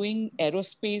somebody is doing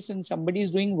aerospace and somebody is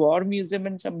doing war museum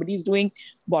and somebody is doing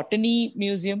botany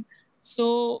museum.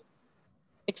 So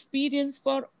experience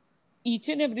for each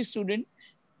and every student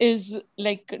is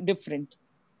like different.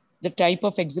 The type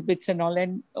of exhibits and all,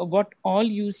 and what all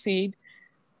you said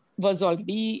was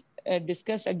already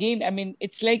discussed. Again, I mean,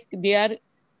 it's like they are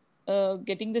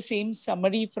getting the same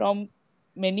summary from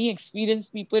many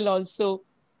experienced people also.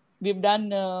 We've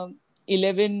done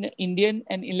 11 Indian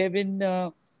and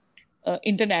 11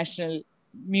 international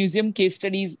museum case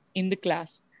studies in the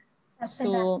class. That's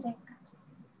so fantastic.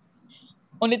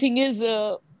 Only thing is,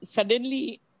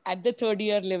 suddenly at the third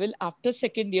year level, after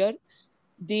second year,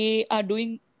 they are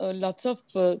doing lots of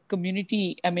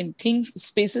community,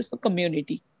 spaces for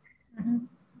community. Mhm.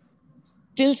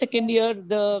 Till second year,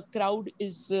 the crowd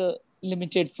is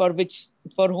limited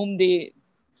for whom they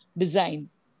design.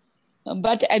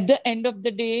 But at the end of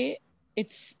the day,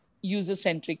 it's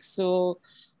user-centric. So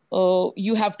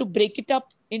you have to break it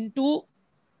up into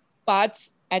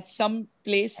parts at some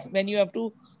place when you have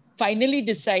to finally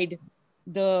decide.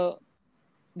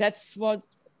 That's what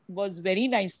was very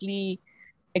nicely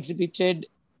exhibited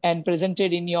and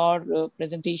presented in your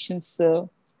presentations.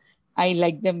 I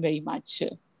like them very much.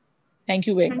 Thank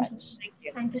you very Thank you. much. Thank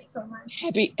you. Thank you so much.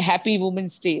 Happy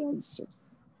Women's Day also.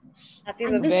 Happy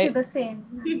And Women's wish you Very- the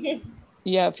same.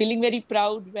 Yeah, feeling very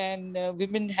proud when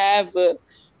women have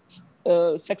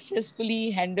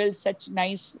successfully handled such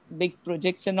nice big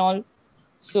projects and all.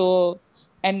 So,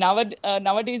 and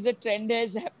nowadays the trend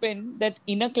has happened that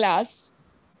in a class,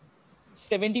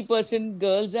 70%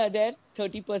 girls are there,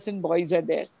 30% boys are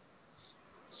there.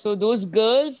 So those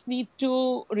girls need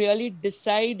to really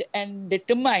decide and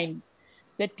determine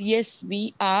that yes,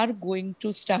 we are going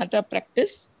to start a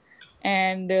practice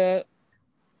and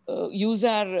use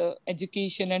our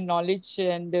education and knowledge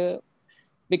and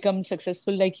become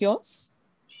successful like yours.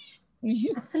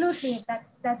 Absolutely,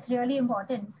 that's really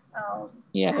important.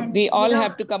 Yeah, And they all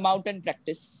have to come out and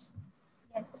practice.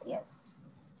 yes, yes.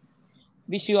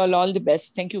 Wish you all the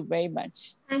best. Thank you very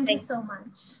much. Thank you Thank so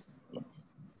much.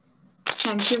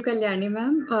 Thank you, Kalyani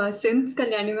ma'am. Since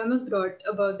Kalyani ma'am has brought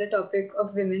about the topic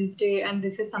of Women's Day, and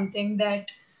this is something that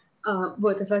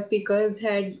both of our speakers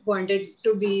had wanted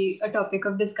to be a topic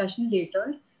of discussion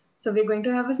later. So we're going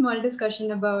to have a small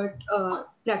discussion about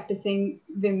practicing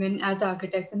women as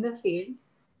architects in the field.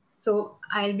 So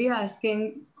I'll be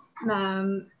asking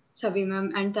ma'am, Chhavi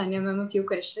ma'am, and Tania ma'am a few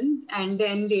questions, and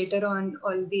then later on,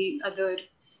 all the other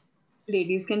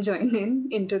ladies can join in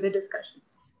into the discussion.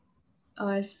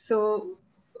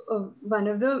 One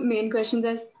of the main questions,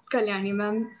 as Kalyani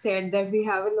ma'am said, that we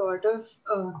have a lot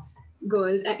of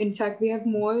girls. In fact, we have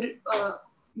more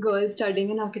girls studying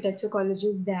in architecture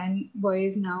colleges than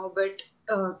boys now. But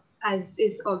as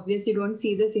it's obvious, you don't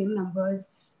see the same numbers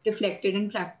reflected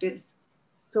in practice.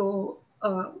 So,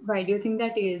 why do you think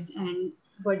that is, and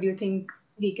what do you think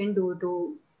we can do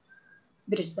to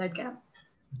bridge that gap?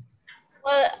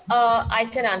 Well, I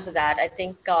can answer that. I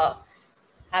think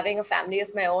having a family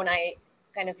of my own, I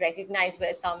kind of recognize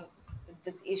where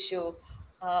this issue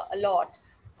a lot.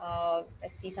 I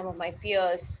see some of my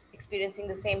peers experiencing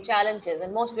the same challenges,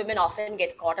 and most women often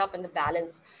get caught up in the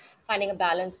balance, finding a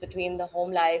balance between the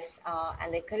home life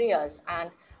and their careers, and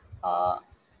uh,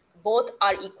 both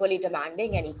are equally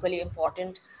demanding and equally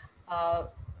important uh,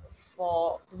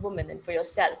 for the woman and for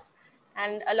yourself.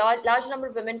 And a large number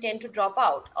of women tend to drop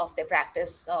out of their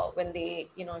practice when they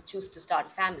choose to start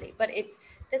a family, but it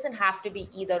doesn't have to be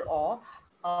either or.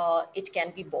 It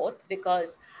can be both,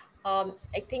 because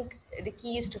I think the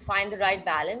key is to find the right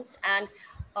balance. And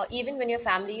even when your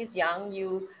family is young,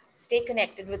 you stay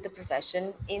connected with the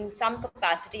profession in some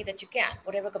capacity that you can,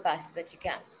 whatever capacity that you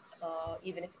can,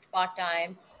 even if it's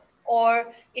part-time, or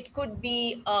it could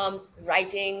be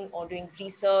writing or doing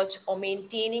research or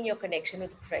maintaining your connection with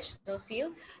the professional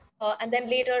field, and then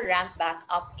later ramp back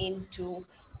up into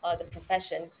the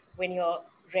profession when you're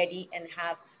ready and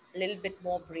have a little bit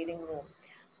more breathing room.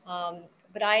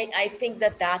 But I think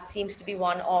that seems to be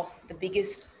one of the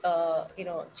biggest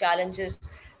challenges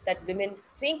that women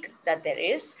think that there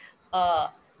is,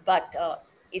 but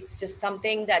it's just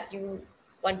something that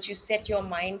once you set your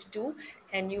mind to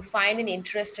and you find an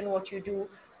interest in what you do,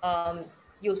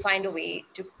 you'll find a way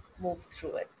to move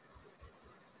through it.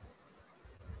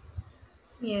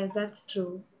 Yes, that's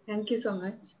true. Thank you so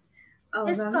much.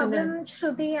 This Ma'am, problem,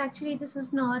 Shruti, actually, this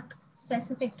is not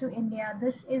specific to India.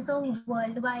 This is a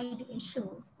worldwide issue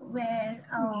where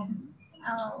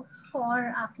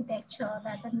for architecture,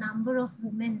 that the number of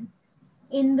women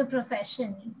in the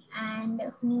profession and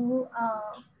who,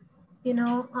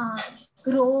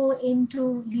 grow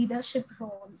into leadership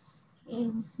roles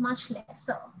is much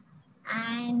lesser.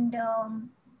 And,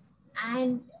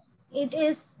 and it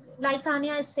is, like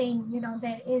Tania is saying,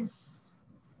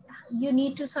 you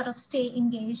need to sort of stay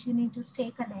engaged, you need to stay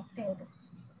connected.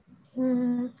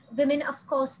 Women, of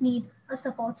course, need a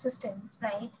support system,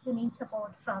 right? You need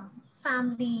support from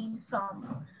family,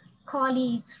 from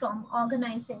colleagues, from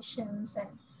organizations. And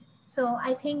so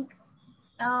I think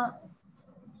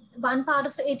one part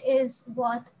of it is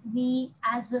what we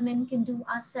as women can do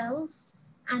ourselves.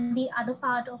 And the other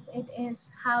part of it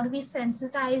is how do we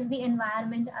sensitize the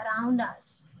environment around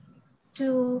us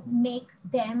to make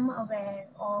them aware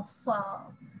of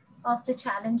of the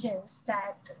challenges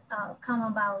that come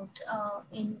about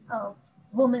in a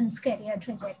woman's career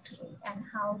trajectory and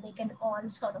how they can all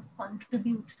sort of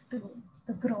contribute to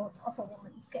the growth of a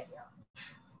woman's career.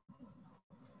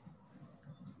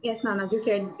 Yes, ma'am, as you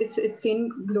said, it's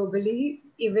seen globally.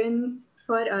 Even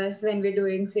for us, when we're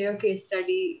doing, say, a case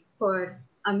study for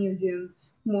a museum,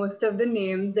 most of the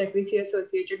names that we see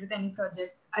associated with any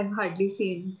project, I've hardly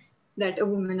seen that a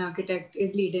woman architect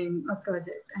is leading a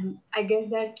project. And I guess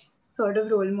that sort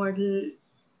of role model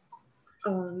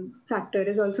factor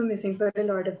is also missing for a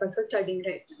lot of us who are studying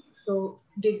right now. So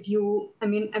did you, I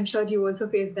mean, I'm sure you also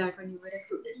faced that when you were a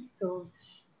student. So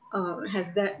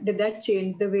did that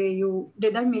change the way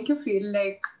did that make you feel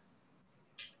like,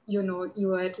 you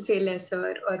were to say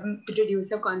lesser, or reduce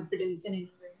your confidence in any way?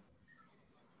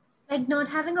 Like not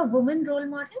having a woman role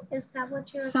model, is that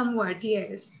what you're Somewhat,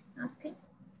 yes. asking?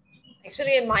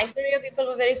 Actually, in my career, people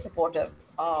were very supportive,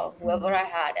 whoever I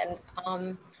had.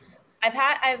 And I've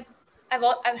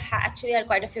actually had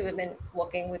quite a few women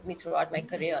working with me throughout my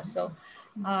career. So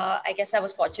I guess I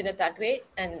was fortunate that way,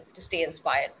 and to stay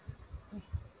inspired.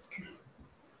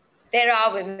 There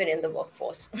are women in the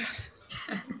workforce.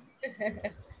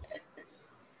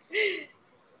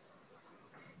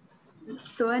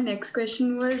 So our next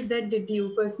question was that did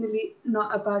you personally,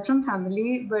 not apart from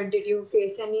family, but did you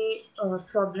face any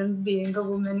problems being a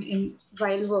woman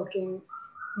while working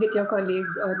with your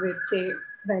colleagues, or with, say,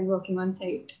 while working on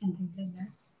site and things like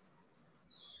that?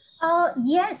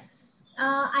 Yes,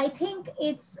 I think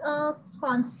it's a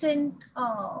constant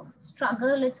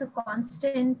struggle. It's a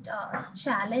constant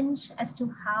challenge as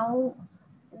to how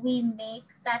we make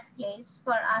that place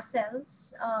for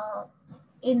ourselves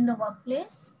in the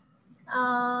workplace.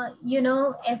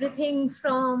 Everything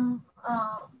from,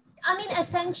 I mean,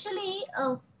 essentially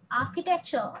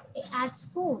architecture at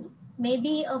school may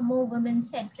be a more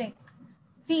women-centric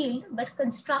field, but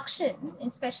construction,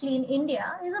 especially in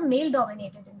India, is a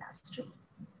male-dominated industry,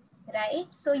 right?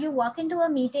 So you walk into a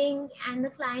meeting and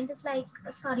the client is like,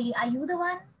 sorry, are you the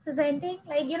one presenting?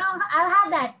 Like, I've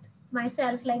had that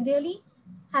myself, like, really?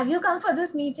 Have you come for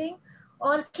this meeting?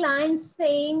 Or clients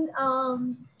saying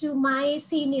to my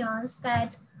seniors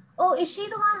that, oh, is she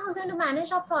the one who's going to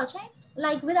manage our project?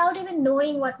 Like, without even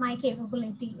knowing what my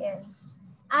capability is.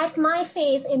 At my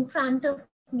face, in front of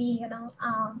me,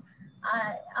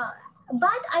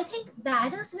 but I think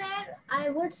that is where I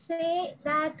would say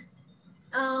that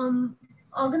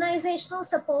organizational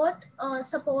support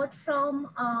from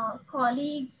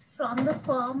colleagues from the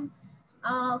firm,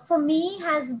 for me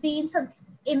has been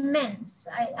immense.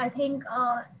 I think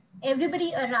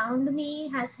everybody around me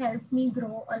has helped me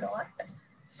grow a lot.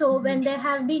 So when there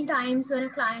have been times when a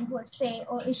client would say,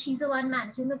 oh, is she the one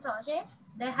managing the project?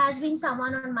 There has been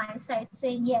someone on my side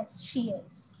saying, yes, she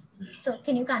is. So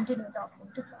can you continue talking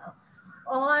to her?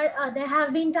 Or there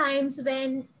have been times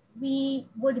when we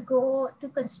would go to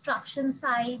construction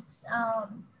sites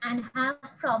and have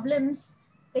problems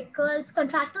because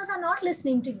contractors are not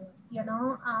listening to you,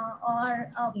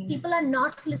 or people are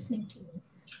not listening to you.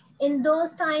 In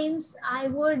those times, I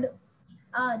would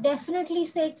definitely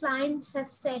say clients have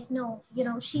said, no,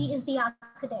 she is the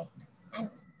architect. And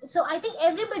so I think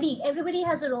everybody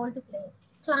has a role to play.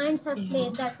 Clients have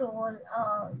played that role,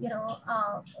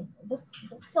 the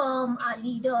firm, our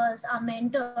leaders, our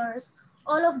mentors,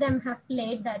 all of them have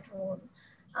played that role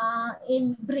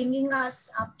in bringing us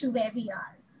up to where we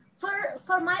are.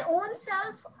 For my own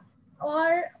self,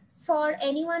 or for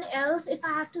anyone else, if I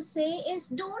have to say, is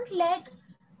don't let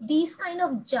these kind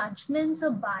of judgments or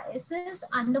biases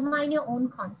undermine your own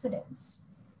confidence.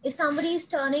 If somebody is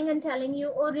turning and telling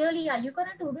you, oh, really, are you going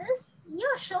to do this?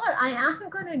 Yeah, sure, I am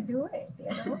going to do it,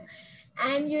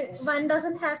 And one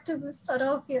doesn't have to sort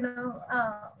of,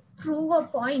 prove a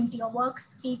point. Your work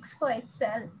speaks for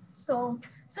itself. So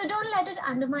don't let it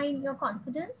undermine your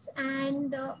confidence.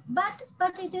 And but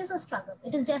it is a struggle.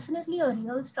 It is definitely a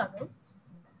real struggle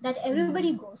that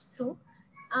everybody goes through.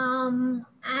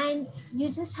 And you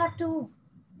just have to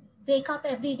wake up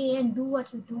every day and do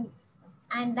what you do.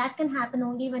 And that can happen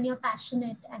only when you're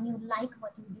passionate and you like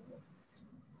what you do.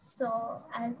 So,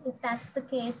 and if that's the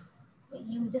case,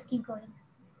 you just keep going.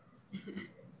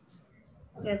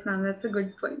 Yes, ma'am, that's a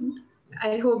good point.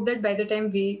 I hope that by the time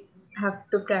we have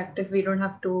to practice, we don't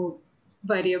have to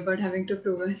worry about having to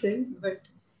prove ourselves. But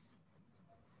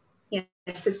yes,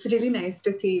 it's really nice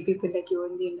to see people like you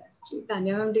in the industry.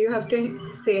 Tanya, ma'am, do you have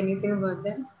to say anything about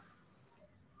them?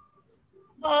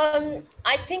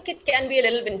 I think it can be a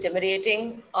little bit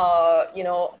intimidating,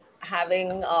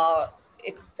 having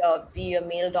it be a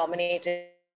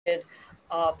male-dominated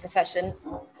profession.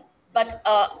 But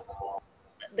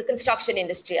the construction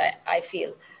industry, I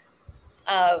feel,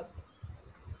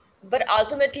 But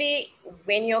ultimately,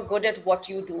 when you're good at what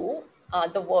you do,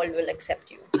 the world will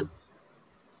accept you.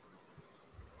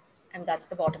 And that's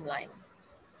the bottom line.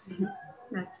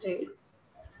 That's right.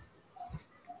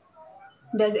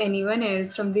 Does anyone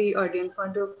else from the audience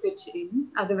want to pitch in?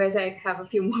 Otherwise, I have a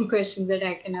few more questions that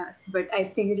I can ask, but I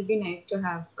think it would be nice to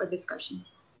have a discussion.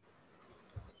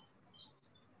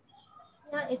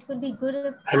 Yeah, it would be good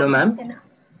if Hello, ma'am.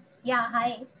 Yeah,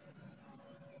 hi.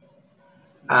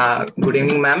 Good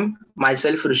evening, ma'am.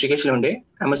 Myself, Rushikesh Lunde.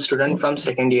 I'm a student from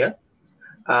second year.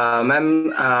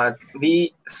 Ma'am,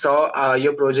 we saw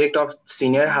your project of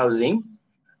senior housing.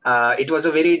 It was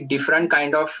a very different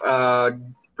kind of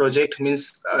project,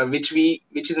 means which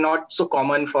is not so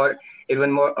common for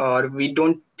everyone more, or we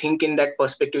don't think in that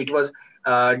perspective. It was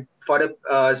for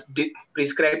a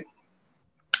prescribed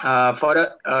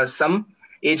for some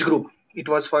age group. It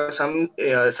was for some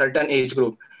certain age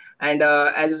group. And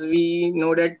as we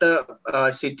know that the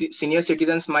senior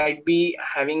citizens might be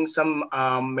having some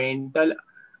mental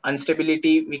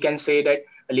instability, we can say that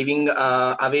living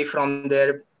away from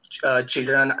their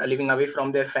children, living away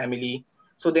from their family.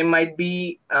 So they might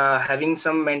be having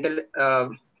some mental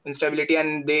instability,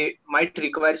 and they might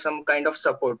require some kind of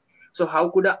support. So how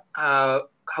could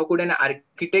an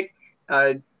architect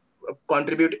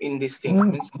contribute in this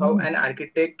thing? Means how an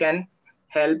architect can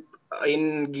help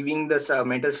in giving this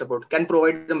mental support, can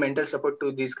provide the mental support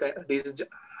to these kind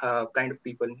of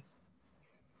people,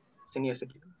 senior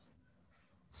citizens.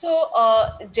 So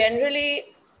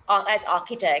generally, as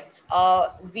architects,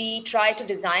 we try to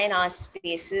design our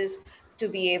spaces to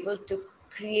be able to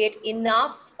create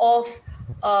enough of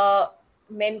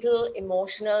mental,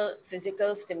 emotional,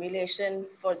 physical stimulation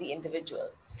for the individual.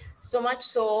 So much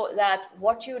so that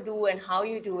what you do and how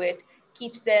you do it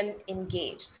keeps them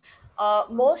engaged.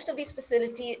 Most of these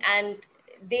facilities, and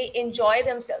they enjoy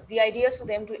themselves. The idea is for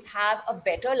them to have a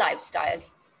better lifestyle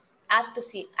at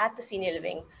the senior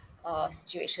living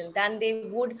situation than they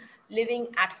would living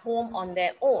at home on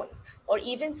their own, or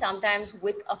even sometimes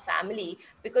with a family,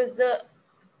 because the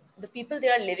people they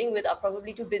are living with are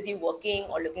probably too busy working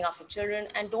or looking after children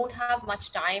and don't have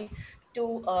much time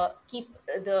to keep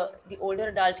the older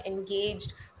adult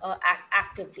engaged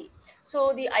actively.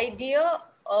 So the idea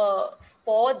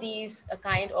for these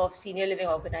kind of senior living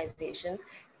organizations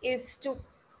is to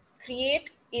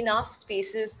create enough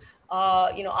spaces,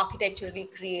 architecturally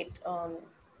create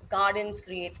gardens,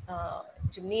 create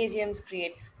gymnasiums,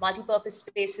 create multi-purpose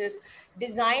spaces,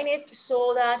 design it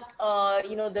so that,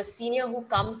 the senior who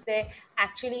comes there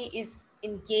actually is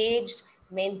engaged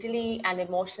mentally and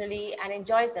emotionally and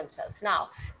enjoys themselves. Now,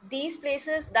 these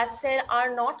places, that said,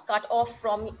 are not cut off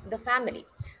from the family.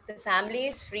 The family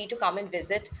is free to come and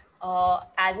visit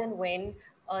as and when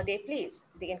they please.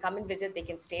 They can come and visit, they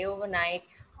can stay overnight,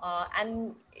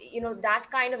 and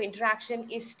that kind of interaction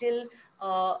is still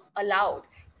allowed.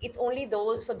 It's only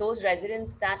for those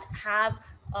residents that have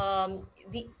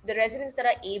the residents that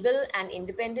are able and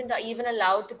independent are even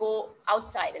allowed to go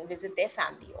outside and visit their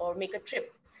family or make a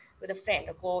trip with a friend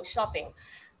or go shopping.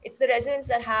 It's the residents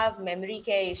that have memory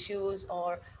care issues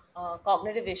or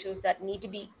cognitive issues that need to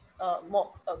be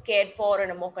more cared for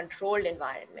in a more controlled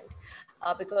environment,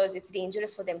 because it's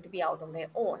dangerous for them to be out on their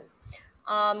own.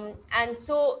 And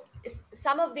so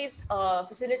some of these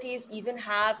facilities even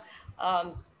have,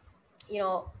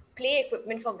 play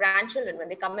equipment for grandchildren when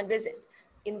they come and visit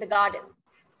in the garden.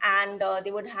 And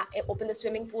they would open the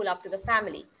swimming pool up to the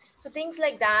family. So things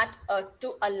like that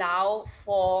to allow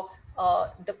for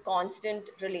the constant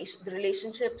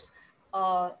relationships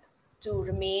to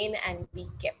remain and be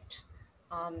kept,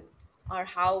 are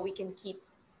how we can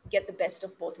get the best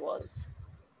of both worlds.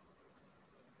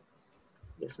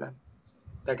 Yes, ma'am.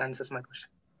 That answers my question.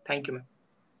 Thank you, ma'am.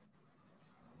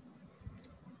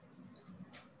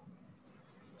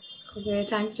 Okay,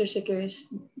 thanks, Rishikesh.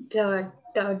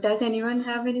 Does anyone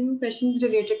have any questions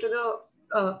related to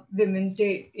the Women's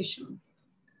Day issues?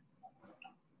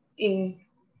 I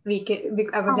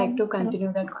would like to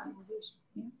continue that conversation.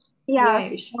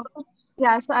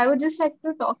 Yeah, so I would just like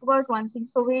to talk about one thing.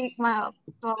 So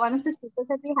one of the speakers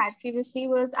that we had previously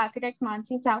was architect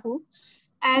Mansi Sahu,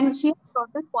 and she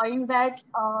brought this point that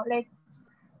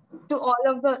to all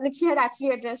of she had actually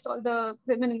addressed all the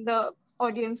women in the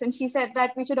audience, and she said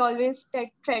that we should always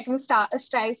try to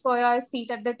strive for our seat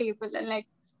at the table. And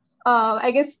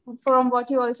I guess from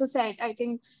what you also said, I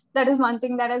think that is one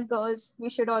thing that as girls we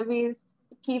should always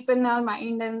keep in our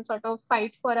mind and sort of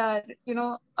fight for our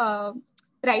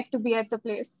right to be at the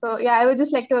place. So yeah, I would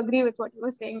just like to agree with what you were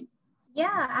saying.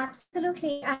 Yeah,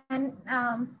 absolutely. And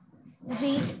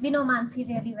we know Mansi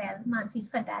really well. Mansi is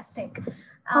fantastic,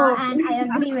 Oh, and I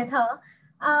agree with her.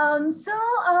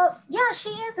 Yeah, she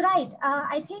is right.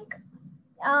 I think,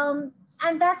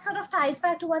 and that sort of ties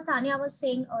back to what Tania was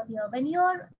saying earlier. When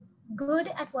you're good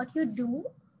at what you do,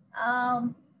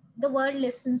 the world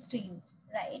listens to you,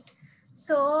 right?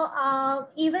 So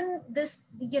even this,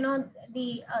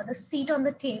 the seat on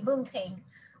the table thing.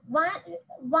 One,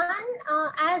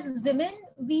 as women,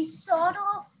 we sort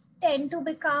of tend to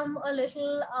become a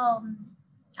little,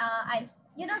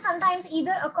 sometimes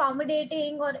either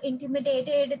accommodating or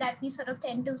intimidated, that we sort of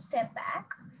tend to step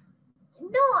back.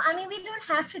 No, I mean, we don't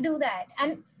have to do that.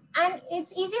 And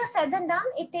it's easier said than done.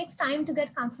 It takes time to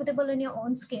get comfortable in your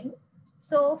own skin.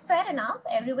 So fair enough,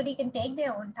 everybody can take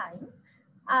their own time.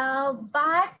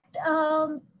 But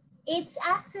it's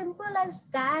as simple as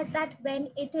that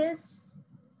when it is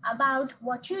about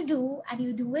what you do and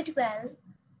you do it well,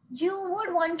 you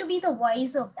would want to be the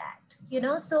voice of that.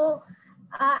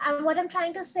 And what I'm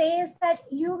trying to say is that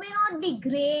you may not be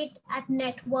great at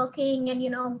networking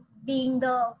and being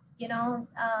the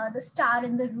star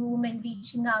in the room and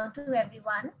reaching out to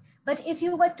everyone, but if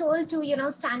you were told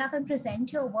to stand up and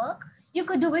present your work, you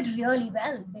could do it really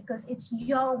well because it's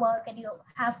your work and you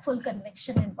have full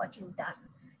conviction in what you've done.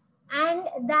 And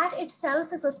that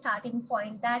itself is a starting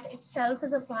point. That itself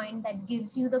is a point that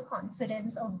gives you the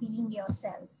confidence of being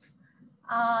yourself.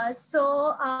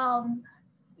 So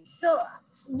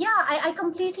yeah, I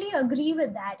completely agree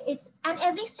with that. And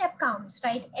every step counts,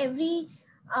 right? Every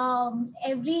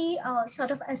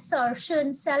sort of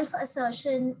assertion,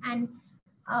 self-assertion, and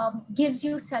gives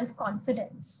you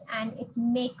self-confidence, and it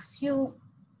makes you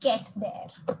get there.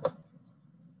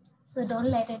 So don't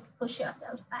let it push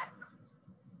yourself back.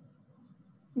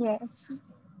 yes.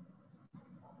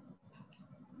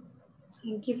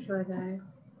 Thank you for that.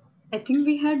 I think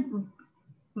we had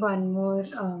one more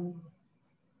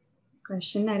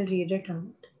question. I'll read it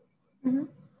out. Mm-hmm.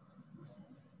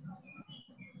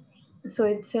 So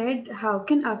it said, how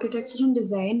can architecture and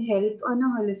design help on a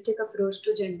holistic approach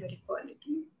to gender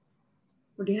equality?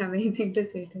 Would you have anything to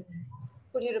say to that?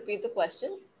 Could you repeat the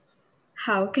question?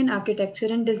 How can architecture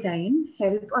and design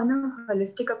help on a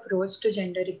holistic approach to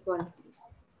gender equality?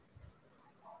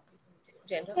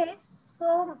 Gender. Okay,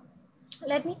 so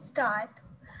let me start.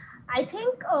 I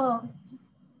think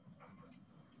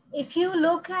if you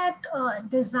look at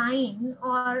design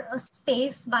or a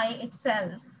space by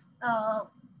itself,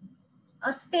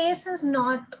 a space is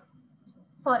not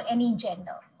for any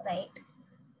gender, right?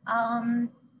 And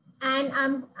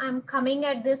I'm coming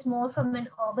at this more from an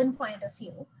urban point of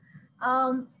view.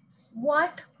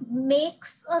 What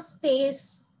makes a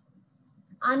space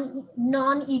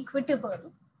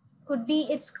non-equitable could be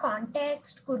its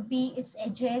context, could be its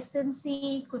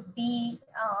adjacency, could be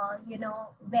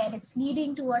where it's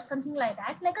leading to or something like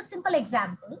that. Like a simple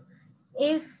example,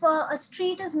 if a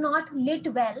street is not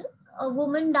lit well, a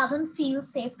woman doesn't feel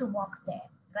safe to walk there,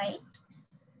 right?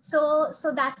 So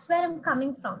that's where I'm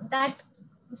coming from, that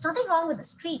there's nothing wrong with the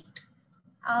street.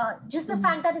 Just the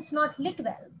fact that it's not lit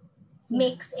well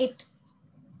makes it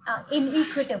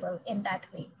inequitable in that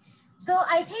way. So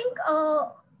I think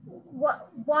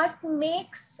what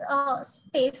makes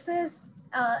spaces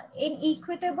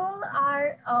inequitable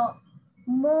are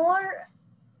more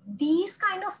these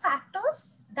kind of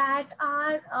factors that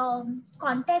are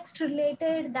context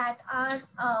related, that are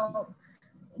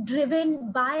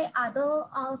driven by other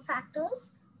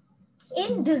factors.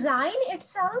 In design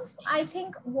itself, I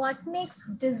think what makes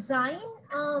design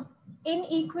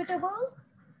inequitable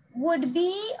would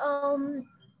be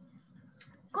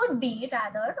could be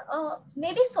rather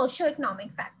maybe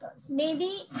socioeconomic factors.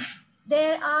 Maybe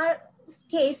there are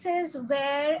cases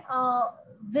where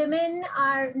women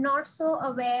are not so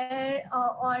aware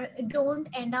or don't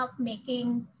end up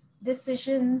making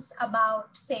decisions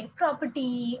about, say,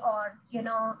 property, or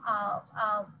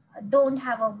don't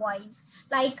have a voice.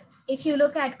 Like if you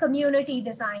look at community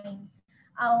design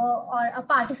or a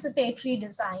participatory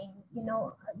design,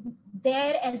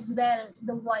 there as well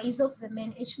the voice of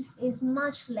women is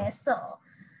much lesser.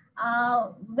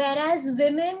 Whereas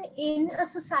women in a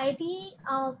society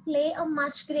play a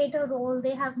much greater role.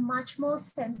 They have much more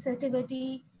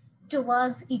sensitivity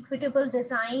towards equitable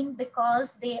design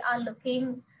because they are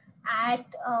looking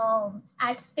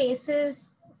at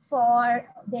spaces for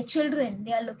their children.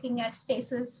 They are looking at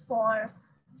spaces for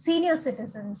senior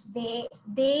citizens. They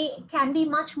can be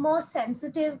much more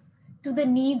sensitive to the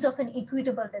needs of an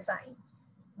equitable design.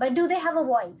 But do they have a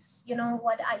voice?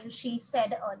 What Ayushi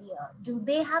said earlier. Do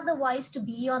they have the voice to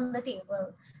be on the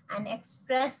table and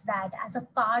express that as a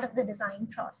part of the design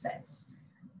process?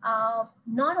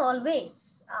 Not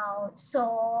always.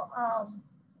 So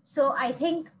I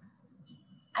think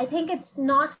it's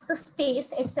not the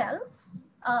space itself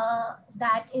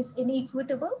that is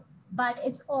inequitable, but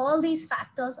it's all these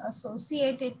factors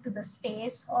associated to the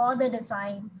space or the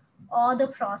design or the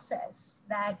process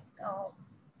that are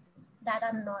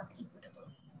not equitable.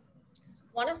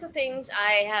 One of the things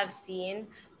I have seen,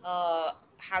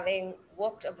 having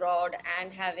worked abroad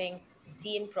and having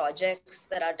seen projects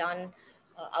that are done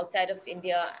outside of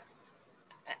India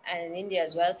and in India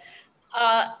as well,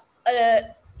 uh,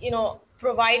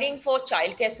 providing for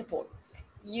childcare support.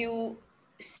 You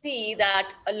see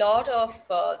that a lot of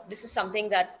this is something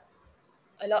that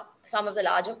some of the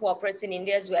larger corporates in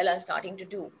India as well are starting to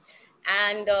do,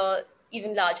 and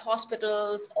even large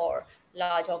hospitals or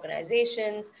large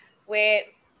organizations where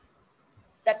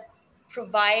that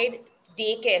provide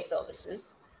daycare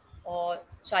services or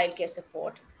childcare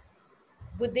support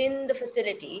within the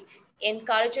facility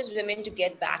encourages women to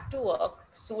get back to work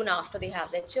soon after they have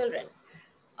their children.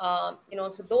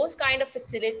 So those kind of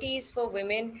facilities for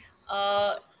women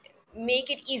make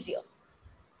it easier.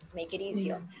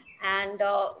 And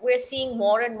we're seeing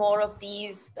more and more of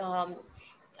these, um,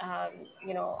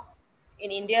 you know, in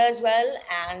India as well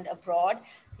and abroad.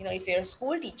 If you're a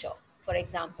school teacher, for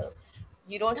example,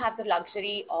 you don't have the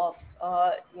luxury of,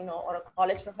 or a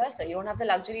college professor, you don't have the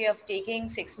luxury of taking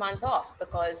 6 months off,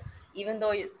 because even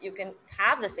though you can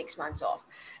have the 6 months off,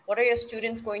 what are your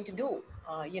students going to do?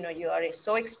 You are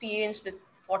so experienced with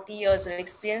 40 years of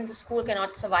experience, the school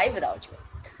cannot survive without you.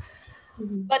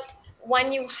 But when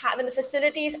the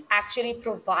facilities actually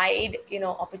provide,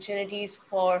 opportunities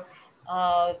for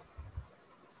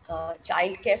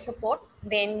childcare support,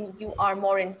 then you are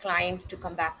more inclined to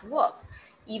come back to work.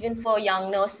 Even for young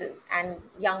nurses and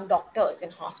young doctors in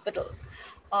hospitals,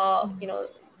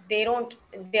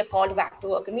 they're called back to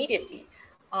work immediately.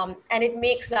 And it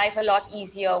makes life a lot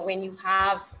easier when you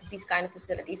have these kind of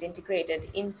facilities integrated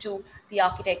into the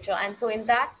architecture. And so in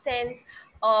that sense,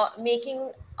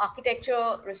 making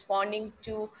architecture responding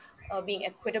to being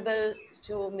equitable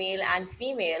to male and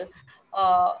female,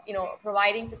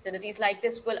 providing facilities like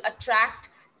this will attract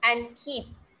and keep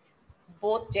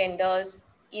both genders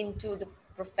into the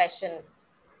profession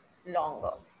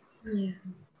longer. Yeah,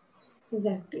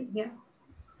 exactly. Yeah,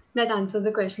 that answers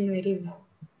the question very well.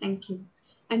 Thank you.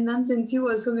 And ma'am, since you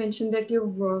also mentioned that you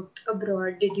worked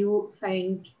abroad, did you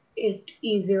find it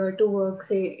easier to work,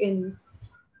 say, in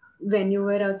when you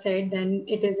were outside than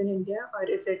it is in India, or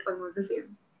is it almost the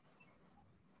same?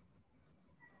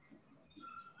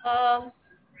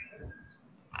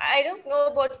 I don't know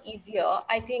about easier.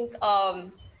 I think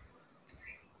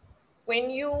when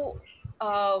you'll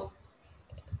have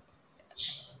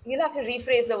to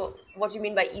rephrase what you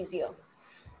mean by easier.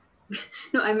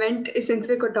 No, I meant since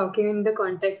we were talking in the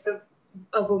context of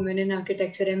a woman in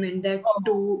architecture, I meant that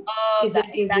is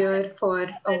it easier for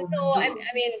a woman? No, I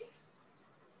mean,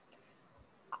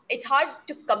 it's hard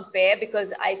to compare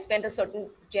because I spent a certain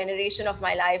generation of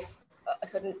my life, a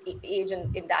certain age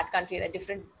in that country, and a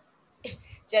different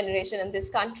generation in this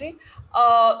country.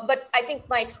 But I think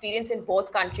my experience in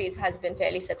both countries has been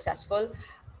fairly successful.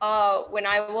 When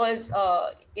I was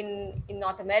in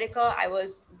North America, I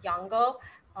was younger.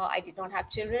 I did not have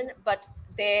children, but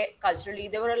culturally,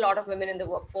 there were a lot of women in the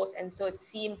workforce, and so it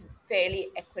seemed fairly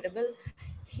equitable.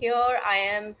 Here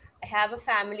I have a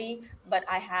family, but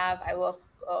I work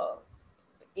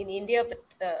in India, but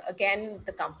again,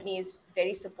 the company is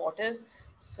very supportive.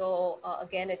 So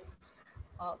again, it's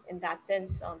in that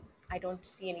sense, I don't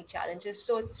see any challenges.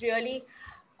 So it's really,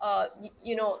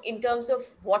 in terms of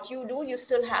what you do, you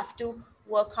still have to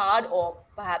work hard or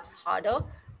perhaps harder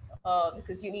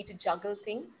because you need to juggle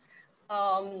things.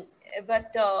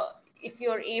 But if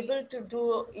you're able to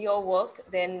do your work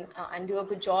then and do a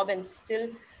good job and still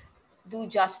do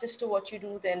justice to what you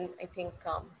do, then I think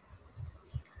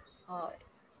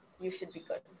you should be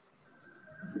good.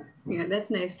 Yeah, that's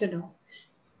nice to know.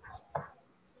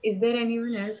 Is there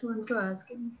anyone else who wants to ask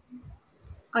him?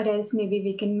 Or else maybe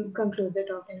we can conclude the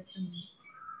topic.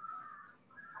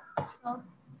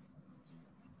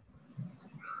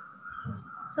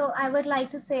 So I would like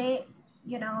to say,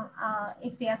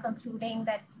 if we are concluding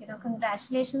that,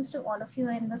 congratulations to all of you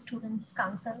in the Students'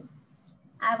 Council.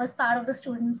 I was part of the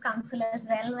Students' Council as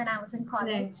well when I was in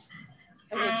college.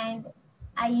 And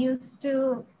I used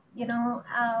to,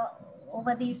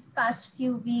 over these past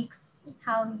few weeks,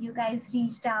 how you guys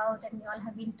reached out and you all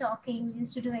have been talking,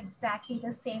 used to do exactly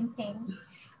the same things.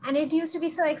 And it used to be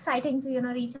so exciting to,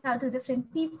 reach out to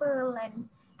different people.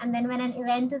 And then when an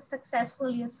event is successful,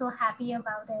 you're so happy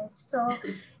about it. So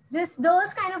just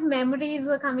those kind of memories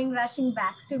were coming rushing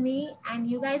back to me, and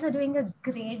you guys are doing a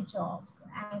great job.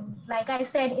 And like I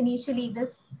said initially,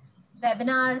 this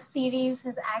webinar series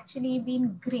has actually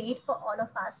been great for all of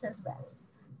us as well.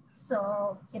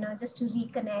 So, just to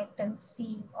reconnect and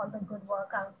see all the good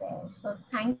work out there. So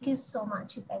thank you so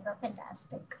much. You guys are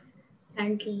fantastic.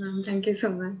 Thank you, ma'am. Thank you so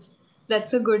much.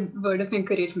 That's a good word of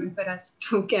encouragement for us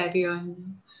to carry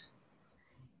on.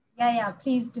 Yeah,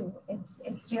 please do.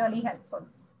 It's really helpful.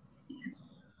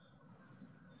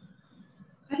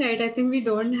 All right, I think we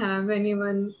don't have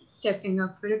anyone stepping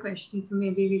up for a question, so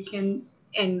maybe we can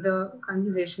end the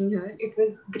conversation here. It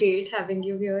was great having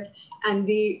you here, and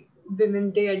the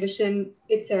Women's Day edition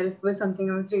itself was something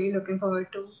I was really looking forward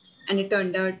to, and it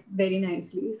turned out very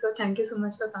nicely. So thank you so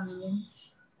much for coming in.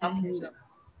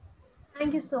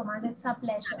 Thank you so much. It's a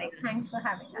pleasure. Thanks for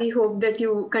having us. We hope that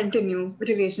you continue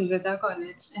relations with our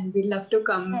college, and we'd love to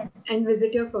come and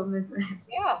visit your firm as well.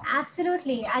 Yeah,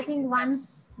 absolutely. I think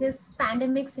once this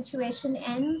pandemic situation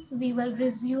ends, we will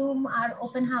resume our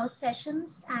open house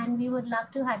sessions, and we would love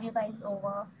to have you guys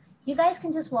over. You guys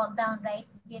can just walk down, right?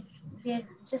 We're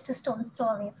just a stone's throw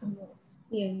away from you.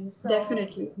 Yes, so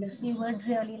definitely. We would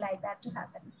really like that to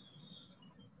happen.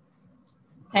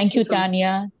 Thank you,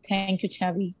 Tania. Thank you,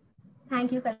 Chhavi.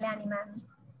 Thank you, Kalyani ma'am.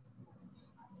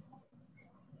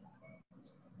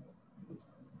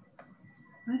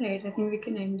 All right, I think we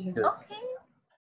can end here. Okay.